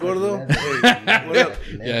Tacos El Gordo. Hey, what up?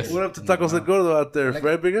 Yes. What up to Tacos El Gordo out there,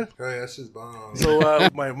 right, Bigga? Oh yeah, that's just bomb. So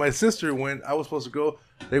my sister went. I was supposed to go.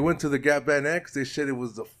 They went to the Gap Band X. They said it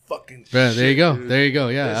was the fucking Yeah, shit. there you go. Dude. There you go.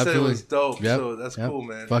 Yeah, They said absolutely. it was dope. Yep. So that's Yep. cool,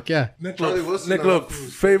 man. Fuck yeah. Nick, Charlie Wilson, Nick, look, no.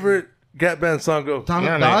 favorite Gap Band song go. Atomic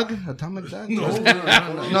Yeah, Dog? Atomic Dog?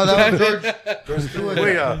 No, that was George.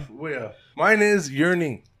 Way off. Mine is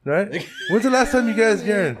Yearning. Right? When's the last time you guys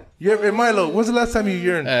yearned? Hey, Milo, when's the last time you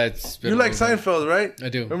yearned? It's been You a like little bit. Seinfeld, right? I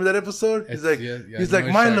do. Remember that episode? He's like, yeah, he's I like,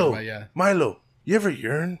 know what you're Milo, talking about, yeah. Milo, you ever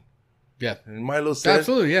yearn? Yeah. And Milo said,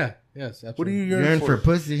 Absolutely, yeah. Yes, absolutely. what do you yearn Yearn for? for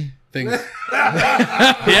pussy. Things. Oh,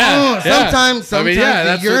 yeah. sometimes I mean, yeah,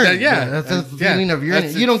 that's you yearn. what- yeah. That's the Yeah, feeling of yearning.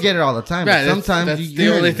 that's- You don't get it all the time, Right, but sometimes that's you the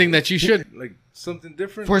yearn. only thing that you should. Like something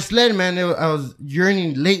different? For Sled, man, I was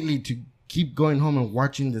yearning lately to keep going home and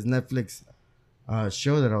watching this Netflix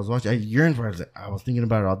show that I was watching. I yearned for it. I was thinking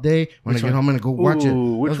about it all day. When I get home, I'm going to go watch it. It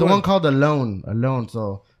which was the one? one called Alone.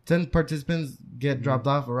 So 10 participants get dropped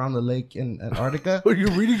off around the lake in Antarctica. Are you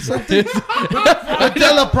reading something? A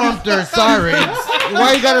teleprompter, sorry.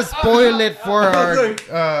 Why you got to spoil it for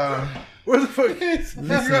our... Where the fuck?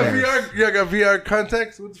 You got VR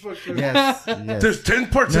contacts? What the fuck? yes. There's 10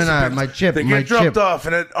 participants. my chip, They my get dropped chip. off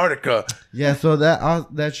in Antarctica. Yeah, so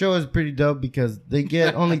that show is pretty dope because they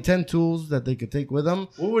get only 10 tools that they could take with them.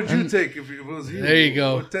 What would you take if it was you? There you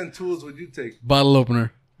go. What 10 tools would you take? Bottle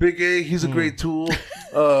opener. Big A, he's a great tool.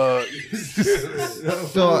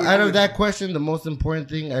 So out of that question, the most important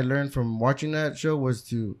thing I learned from watching that show was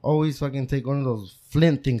to always fucking take one of those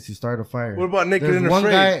flint things to start a fire. What about Naked There's and one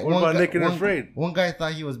Afraid? guy- What one about guy- Naked and one- Afraid? One guy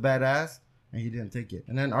thought he was badass and he didn't take it.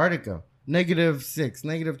 And Antarctica, -6,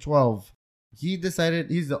 -12. He decided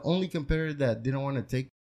he's the only competitor that didn't want to take.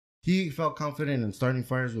 He felt confident in starting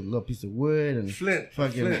fires with a little piece of wood and Flint.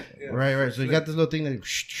 fucking Flint, yeah. right. So you got this little thing that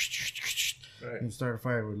Right. you start a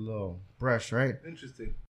fire with a little brush, right?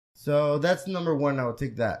 Interesting. So that's number one. I would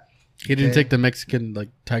take that. He didn't Okay. take the Mexican like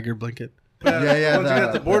tiger blanket. Yeah. Ones you got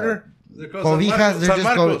at the border? They're called Cobijas, they're San just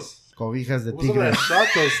Marcos. cobijas de What's some of that tigre. shot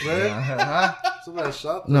though, Sled? Huh? Some of that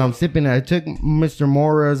shot. No, I'm sipping it. I took Mr.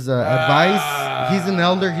 Mora's advice. He's an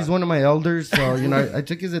elder. He's one of my elders. So, I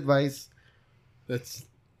took his advice. That's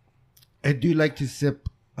I do like to sip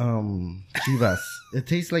Chivas. It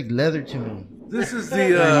tastes like leather to me. This is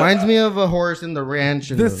It the reminds me of a horse in the ranch.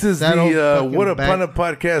 And this is saddle the fucking What a back. Pun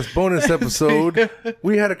podcast bonus episode.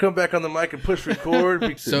 We had to come back on the mic and push record.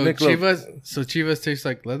 because so Nick Lowe- Chivas tastes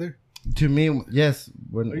like leather. To me, yes.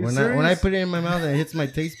 Are you When serious? I put it in my mouth and it hits my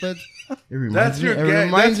taste buds, it That's reminds me. your It gag.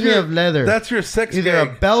 reminds That's me your- of leather. That's your sex either gag.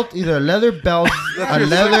 a belt, either a leather belt, That's a your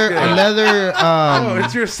leather, sex gag. a leather. Oh,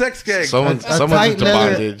 it's your sex gag. Someone's a tight into leather,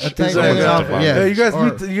 bondage. a tight Someone's leather into outfit. bondage. Yeah, Hey, you guys Or-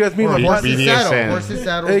 meet you guys meet or my horse's BDSM. saddle. Horse's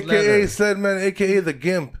saddle. AKA Sledman, AKA the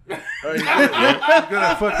Gimp. All right, you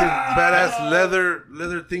got a fucking badass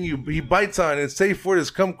leather thing he bites on. It's safe for his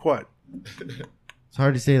kumquat. It's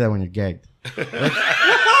hard to say that when you're gagged.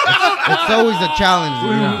 It's always a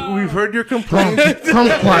challenge. We've heard your complaints.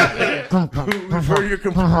 Kumquat. Refer your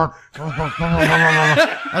computer.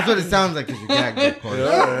 That's what it sounds like. 'Cause you gagged, of course.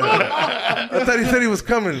 I thought he said he was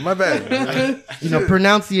coming. My bad. You know,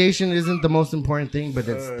 pronunciation isn't the most important thing, but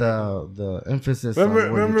it's the emphasis. on where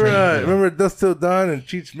you're trying to go. Remember Dust Till Dawn and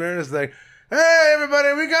Cheech Marin's like, hey,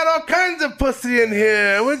 everybody, we got all kinds of pussy in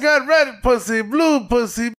here. We got red pussy, blue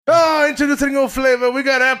pussy. Oh, introducing a new flavor. We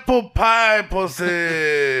got apple pie pussy.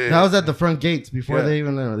 That was at the front gates before they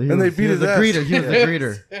even. They beat his ass. Greeter. He was the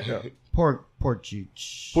greeter. Poor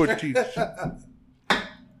Cheech. Poor Cheech.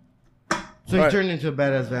 So he Right. turned into a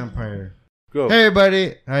badass vampire. Go. Hey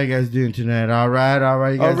everybody, how you guys doing tonight? All right.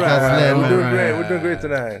 You guys got Sled We're Man. doing great. We're doing great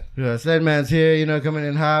tonight. Yeah, Sled Man's here, you know, coming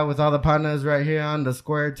in hot with all the partners right here on the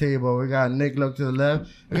square table. We got Nick Look to the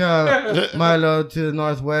left. We got Milo to the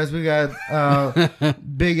northwest. We got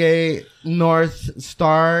Big A North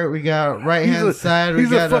Star. We got right hand side. We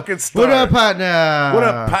he's a got fucking star. What up, partner? What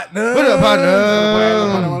up, partner? What up,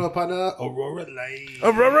 partner? What up, partner? Aurora Light.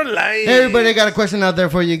 Aurora Light. Hey, everybody, I got a question out there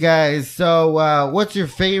for you guys. So, what's your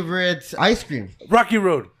favorite ice cream? Rocky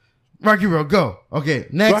Road. Rocky Road, go. Okay,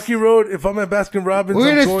 next. Rocky Road. If I'm at Baskin Robbins, We're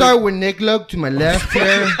I'm gonna going- start with Nick Look to my left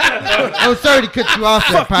here. I'm sorry to cut you off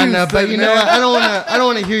there, Fuck partner, you, but you know son, what? man. I don't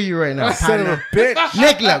wanna hear you right now, Son of partner. a bitch.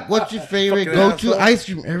 Nick Look, what's your favorite Fucking go-to asshole. ice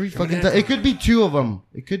cream every fucking time? It could be two of them.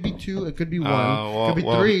 It could be two. It could be one. It could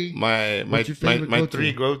be three. My What's your favorite my go-to?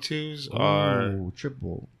 three go-tos are Oh,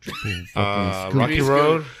 triple fucking Rocky scoop.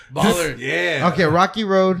 Road, Baller. Yeah. Okay, Rocky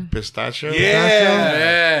Road. pistachio,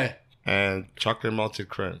 Yeah. and chocolate malted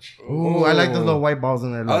crunch. Ooh, I like those little white balls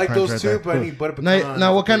in there. I like crunch those right too, there. but I need butter pecan.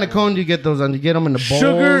 Now, what kind of cone do you get those on? Do you get them in the bowl?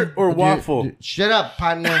 Sugar or Do you- waffle? Shut up,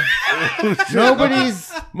 partner.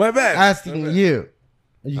 Nobody's My bad. asking you.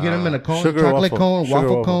 You get them in a cone, sugar chocolate waffle. cone, Sugar waffle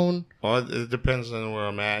waffle. cone. Well, it depends on where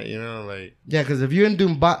I'm at, you know, like Yeah, because if you're in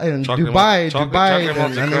Dubai, Chocolate Dubai, malted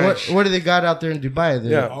then, I mean, crunch. what do they got out there in Dubai?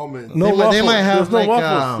 Yeah. Almonds. No They might- waffles. they might have, There's no like,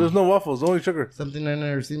 waffles. There's no waffles. Only sugar. Something I've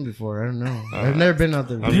never seen before. I don't know. I've never been out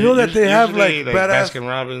there. I mean, You know that they have, usually, like, badass- Baskin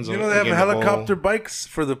Robbins. You know will they have get a bowl. helicopter bikes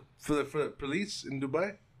for the police in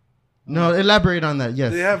Dubai. No, elaborate on that.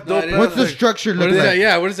 Yes. They have No, I dope. didn't What's ass, the like, structure What look is like? that?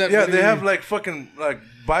 Yeah, what is that? Yeah, What do they you have mean? like fucking like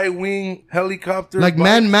bi-wing helicopter. Like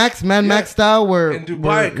bikes Mad Max style, where in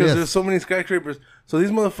Dubai because yes. there's so many skyscrapers. So these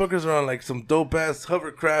motherfuckers are on like some dope ass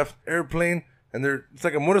hovercraft airplane, and it's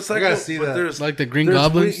like a motorcycle. I gotta see but that. There's Like the Green there's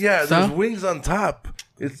Goblin yeah, style? there's wings on top.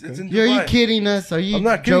 It's in Are you Dubai. kidding us? Are you I'm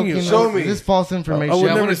not kidding joking? you. us? Show me. Is this false information? I would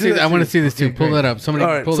Yeah, I never want to do see. that I to want you. to see this too. Pull that up. Somebody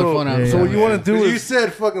All right, pull the phone out. Yeah, So what yeah. you want to do Because you is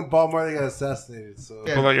said fucking Bob Marley got assassinated. So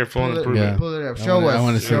Yeah. Pull out your phone and prove Yeah. it. Pull it up. I Show wanna- us. I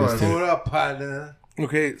wanna see Show this us. too. pull it up, partner.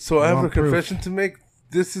 okay. So I have want a proof. confession to make.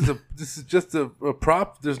 This is just a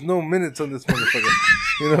prop. There's no minutes on this motherfucker.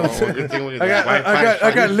 You know what I'm saying? Good thing we I got Wi-Fi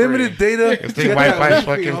I got free. limited data. Good thing Wi-Fi's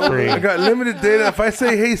fucking free. I got limited data. If I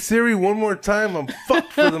say "Hey Siri" one more time, I'm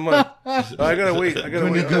fucked for the month. I gotta wait. I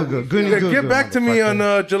gotta wait. Get back to me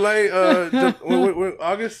on July,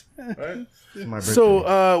 August. Right? My birthday.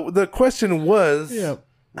 So the question was, Yeah.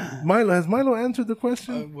 Milo, has Milo answered the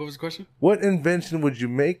question? What was the question? What invention would you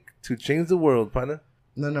make to change the world, partner?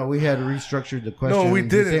 No, we had restructured the question. we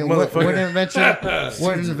He's didn't, saying, motherfucker.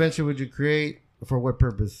 what invention would you create for what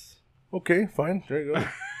purpose? Okay, fine. There you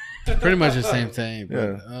go. Pretty much the same thing. But,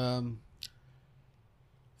 Yeah.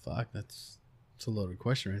 fuck, that's a loaded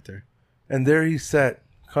question right there. And there he sat,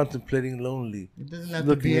 contemplating lonely. It doesn't have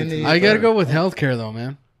Looking to be into any. I gotta go with healthcare though,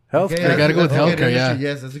 man. Health. Okay, I gotta go with that's a good healthcare, yeah. industry.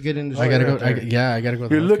 Yes, that's a good industry. I gotta go. right there. I gotta go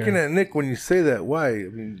with You're healthcare. looking at Nick when you say that. Why? I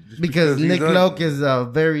mean, just because he's Nick un- Loke is a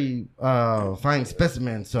very fine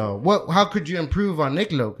specimen. So, how could you improve on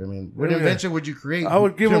Nick Loke? I mean, what Yeah. invention would you create? I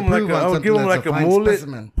would give to him like improve a, on I would something give him that's like a fine mullet,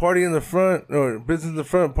 specimen? party in the front or business in the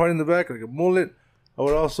front, party in the back, like a mullet. I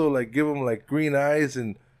would also like give him like green eyes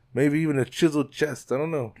and maybe even a chiseled chest. I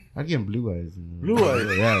don't know. I'd give him blue eyes. Blue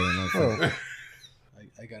eyes? Yeah, you know, so-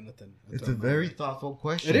 I got nothing. It's a very thoughtful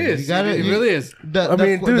question. It is. You gotta, It really is. I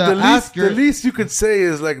mean, dude, the least you could say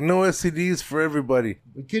is like no STDs for everybody.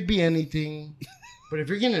 It could be anything. But if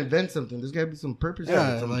you're gonna invent something, there's gotta be some purpose.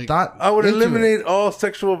 Yeah, some like- thought. I would into it. eliminate all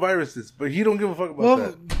sexual viruses, but he don't give a fuck about Well,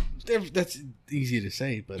 that. that's easy to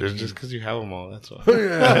say, but Just because you have them all, that's all.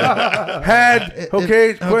 Had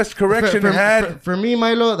okay, correction. Had For me,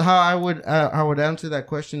 Milo, how I would answer that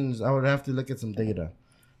question is I would have to look at some data.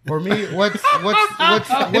 For me, what's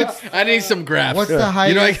I need some graphs. what's the highest?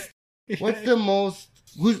 You know, like, what's the most?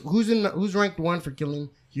 Who's ranked one for killing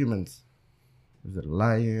humans? Is it a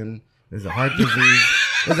lion? Is it heart disease?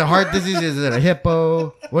 Is it heart disease? Is it a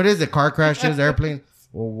hippo? What is it? Car crashes, airplane?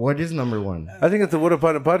 Well, what is number one? I think it's the What Up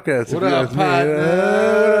Partner podcast. What up, partner? What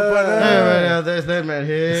up, partner? Everybody out there, Sledman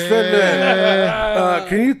here. Sledman,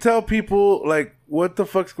 can you tell people like what the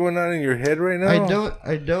fuck's going on in your head right now?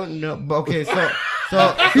 I don't know. But okay, so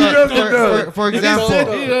for example,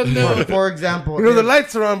 you know the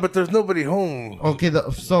lights are on, but there's nobody home. Okay,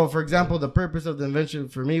 so for example, the purpose of the invention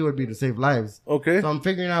for me would be to save lives. Okay, so I'm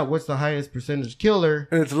figuring out what's the highest percentage killer,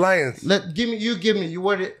 and it's lions. Let's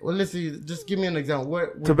see. Just give me an example.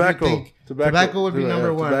 What tobacco? Do you think? Tobacco would be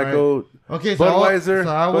number one. Tobacco. Right? Okay, so Budweiser.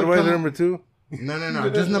 Budweiser number 2. No,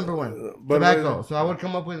 just number 1. Tobacco. So I would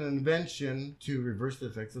come up with an invention to reverse the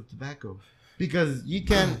effects of tobacco, because you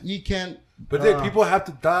can't. But then people have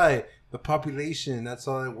to die. The population, that's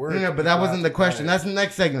all it works. No, but that wasn't the question. That's the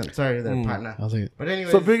next segment. Sorry, there, partner. But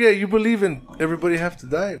anyway, so Big A, you believe in everybody have to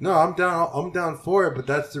die? No, I'm down for it. But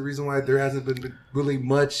that's the reason why there hasn't been really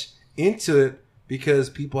much into it, because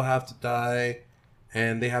people have to die,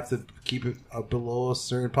 and they have to keep it below a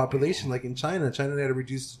certain population. Like in China, they had to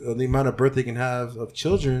reduce the amount of birth they can have of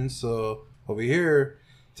children. So over here,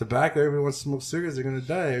 tobacco, everyone wants to smoke cigarettes, they're gonna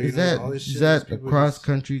die. Is that across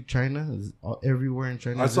country China? Is everywhere in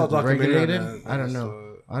China? I saw regulated. I don't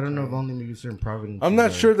know. I don't know if only maybe certain provinces. I'm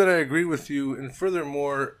not sure that I agree with you, and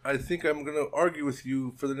furthermore, I think I'm gonna argue with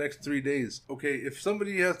you for the next 3 days. Okay, if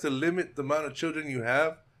somebody has to limit the amount of children you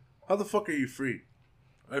have, how the fuck are you free?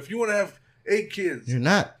 If you want to have 8 kids, you're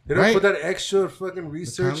not. They don't put that extra fucking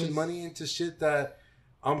research and money into shit that.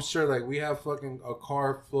 I'm sure, like, we have fucking a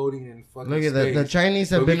car floating in fucking Look at that. The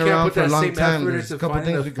Chinese have been around for a long time. There's a couple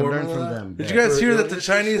things we can learn from them. Did you guys hear that the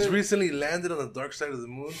Chinese recently landed on the dark side of the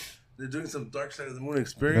moon? They're doing some dark side of the moon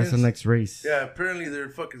experience. That's the next race. Yeah, apparently they're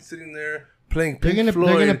fucking sitting there playing They're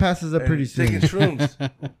gonna pass us up pretty soon. Taking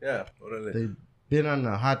shrooms. Yeah. They've been on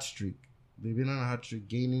a hot streak.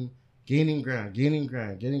 Gaining ground, getting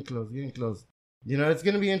close. You know, it's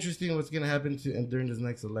going to be interesting what's going to happen during this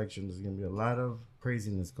next election. There's going to be a lot of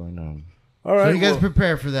craziness going on. All right. So you guys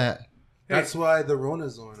prepare for that. That's why the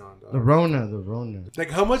Rona's going on, dog. The Rona. Like,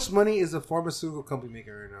 how much money is a pharmaceutical company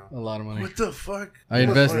making right now? A lot of money. What the fuck? I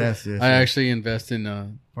invest. Yes. I actually invest in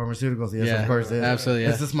pharmaceuticals. Yes, of course. Absolutely.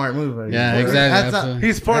 That's a smart move. Yeah, exactly.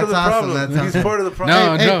 He's part of the problem. He's part of the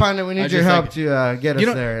problem. Hey, partner, we need your help to get us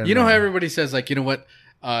there. You know how everybody says, like, you know what?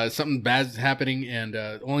 Something bad's happening and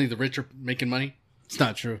only the rich are making money? It's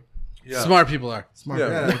not true. Yeah. Smart people are. Smart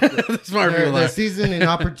people are. They're seizing an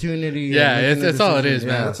opportunity. Yeah, that's all it is,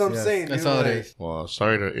 man. That's what I'm saying. That's all it is. Well,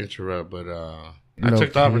 sorry to interrupt, but I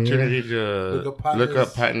took the opportunity to look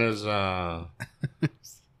up Patna's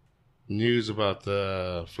news about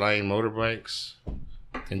the flying motorbikes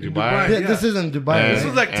in Dubai. This isn't Dubai. This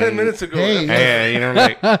was like 10 minutes ago. Hey, you know,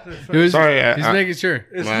 like sorry, he's making sure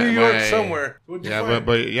it's New York somewhere.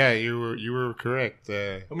 But yeah, you were correct.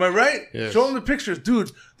 Am I right? Yes. Show them the pictures,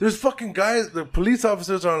 dude. There's fucking guys. The police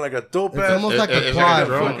officers are on like a dope ass. It's almost like a quad.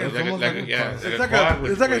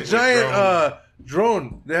 It's like a giant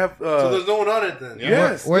drone. They have. So there's no one on it then.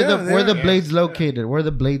 Yes. Where the blades located? Where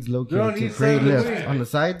the blades located to create lift on the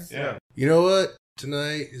sides? Yeah. You know what?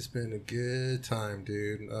 Tonight it's been a good time,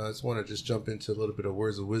 dude. I just want to jump into a little bit of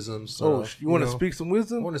words of wisdom. So, you want to speak some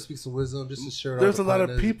wisdom? I want to speak some wisdom just to share. There's a lot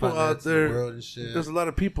of people out there. There's a lot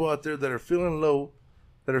of people out there that are feeling low,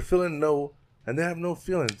 and they have no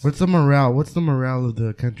feelings. What's the morale? What's the morale of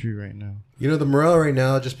the country right now? You know, the morale right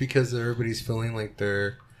now, just because everybody's feeling like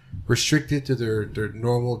they're restricted to their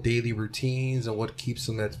normal daily routines and what keeps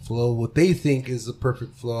them at flow, what they think is the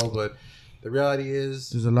perfect flow, but the reality is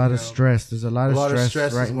there's a lot of stress. There's a lot of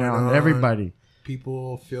stress right now on everybody.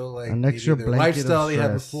 People feel like an extra their lifestyle they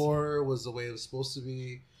had before was the way it was supposed to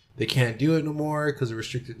be. They can't do it no more because they're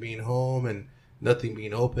restricted being home and nothing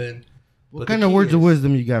being open. What kind of words of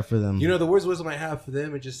wisdom you got for them? You know, the words of wisdom I have for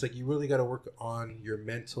them is just like you really got to work on your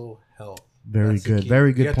mental health. Very good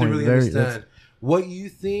point. You have to really understand what you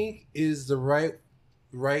think is the right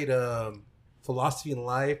philosophy in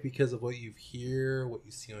life because of what you hear, what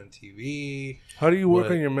you see on TV. How do you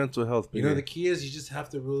work on your mental health? You know, the key is you just have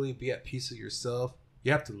to really be at peace with yourself.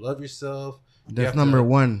 You have to love yourself. That's number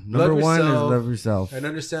one. Number one is love yourself. And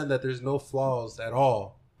understand that there's no flaws at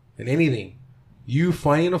all in anything. You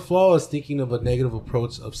finding a flaw is thinking of a negative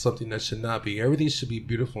approach of something that should not be. Everything should be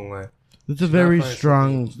beautiful in life. That's a very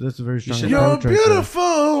strong. You're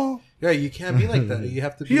beautiful. Yeah, you can't be like that. You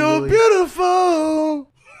have to be. You're beautiful.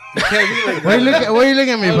 You can't be like that. Why are you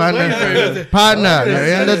looking at me, partner? Partner,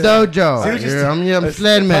 you're in the dojo. I'm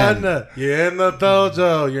sled man. Partner, you're in the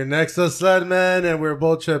dojo. You're next to sled man, and we're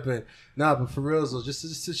both tripping. Nah, but for real, though,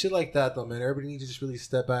 just shit like that, though, man. Everybody needs to just really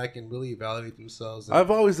step back and really evaluate themselves. And,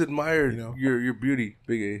 I've always admired your beauty,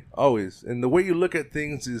 Big A. Always, and the way you look at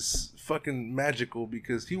things is fucking magical.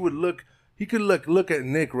 Because he could look at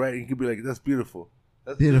Nick, right, and he could be like, "That's beautiful."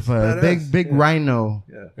 That's Beautiful. badass. Big rhino.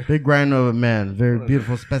 Yeah. Big rhino of a man. Very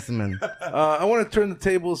beautiful specimen. I want to turn the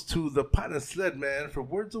tables to the partner sled man for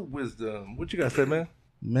words of wisdom. What you got, sled man?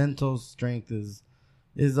 Mental strength is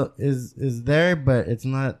there, but it's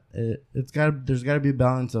not. There's got to be a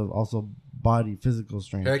balance of also body, physical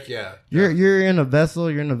strength. Heck yeah. You're in a vessel.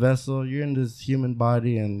 You're in a vessel. You're in this human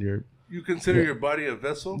body, and you're. You consider your body a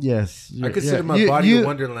vessel? Yes. I consider my body a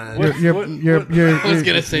wonderland. I was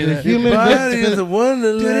gonna say that. Human Your body vessel. is a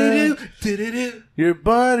wonderland. Your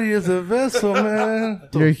body is a vessel, man.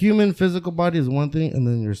 Your human physical body is one thing, and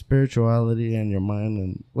then your spirituality and your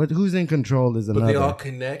mind and who's in control is another. But they all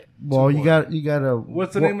connect. Well, you gotta.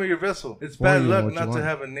 What's the name of your vessel? It's bad luck not to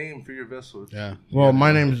have a name for your vessel. Yeah. Well,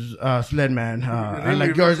 my name's Sledman. I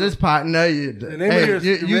like yours is partner. You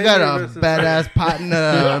got a badass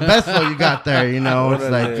partner vessel you got there. You know, it's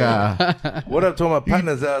like. What up to all my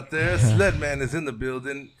partners out there? Sledman is in the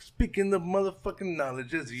building, speaking the motherfucking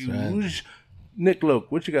knowledge as usual. Nick Loke,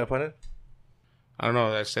 what you got, partner? I don't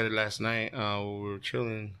know. I said it last night. We were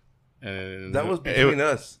chilling, and That was between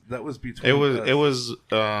us. That was between. us. It was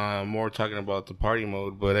more talking about the party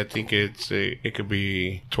mode, but I think it could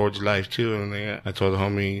be towards life too. And I told the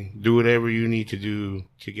homie, do whatever you need to do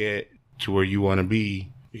to get to where you want to be.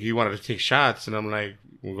 He wanted to take shots, and I'm like,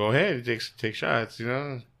 well, go ahead, take shots. You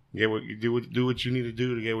know, do what you need to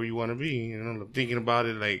do to get where you want to be. You know, thinking about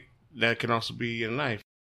it like that can also be in life.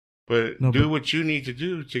 But do what you need to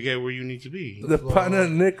do to get where you need to be. The partner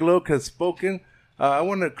Nick Loke has spoken. I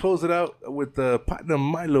want to close it out with the partner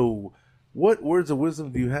Milo. What words of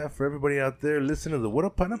wisdom do you have for everybody out there listening to the What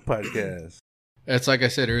Up Partner podcast? It's like I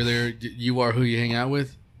said earlier, you are who you hang out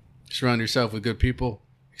with. Surround yourself with good people.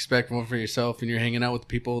 Expect more for yourself, and you're hanging out with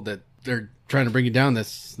people that they're trying to bring you down.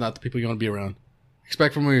 That's not the people you want to be around.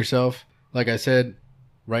 Expect more of yourself. Like I said,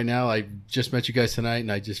 right now, I just met you guys tonight,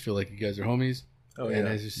 and I just feel like you guys are homies. Oh, and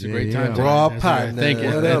yeah. it's just a great time. We're all tonight. partners. Thank you.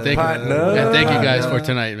 What up, partner? And thank you guys for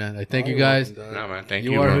tonight, man. I thank you guys. No, man, thank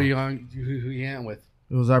you. You are bro. who you hang with.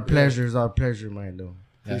 It was our pleasure. It's our pleasure, Milo.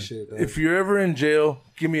 Appreciate that. If you're ever in jail,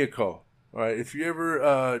 give me a call. All right. If you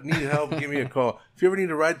ever need help, give me a call. If you ever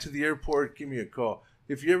need a ride to the airport, give me a call.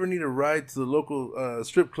 If you ever need a ride to the local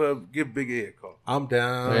strip club, give Big A call. I'm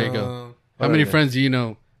down. There you go. How many friends do you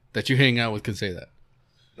know that you hang out with can say that?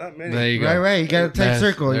 Not many. There you go. Right. You got a tight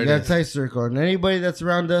circle. There You it got a is. tight circle. And anybody that's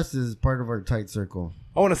around us is part of our tight circle.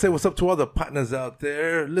 I want to say what's up to all the partners out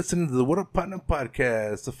there listening to the What Up Partner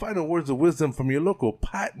podcast. The final words of wisdom from your local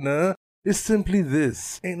partner is simply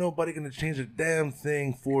this. Ain't nobody going to change a damn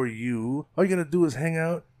thing for you. All you got to do is hang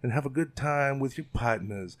out and have a good time with your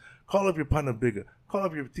partners. Call up your partner bigger. Call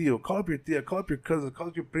up your tío. Call up your tía. Call up your cousin. Call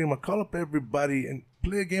up your prima. Call up everybody and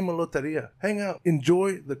play a game of loteria. Hang out.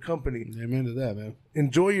 Enjoy the company. Amen to that, man.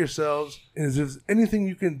 Enjoy yourselves. And if there's anything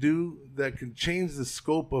you can do that can change the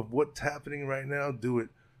scope of what's happening right now, do it.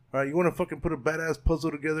 All right, you want to fucking put a badass puzzle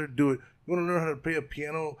together? Do it. You want to learn how to play a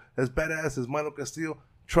piano as badass as Milo Castillo?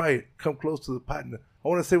 Try it. Come close to the partner. I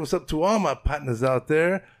want to say what's up to all my partners out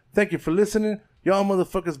there. Thank you for listening. Y'all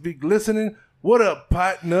motherfuckers be listening. What up,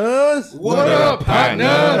 partners? What up,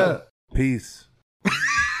 partner? Peace.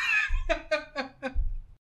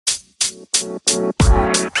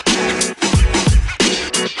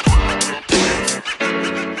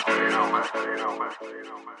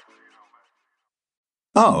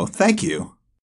 Oh, thank you.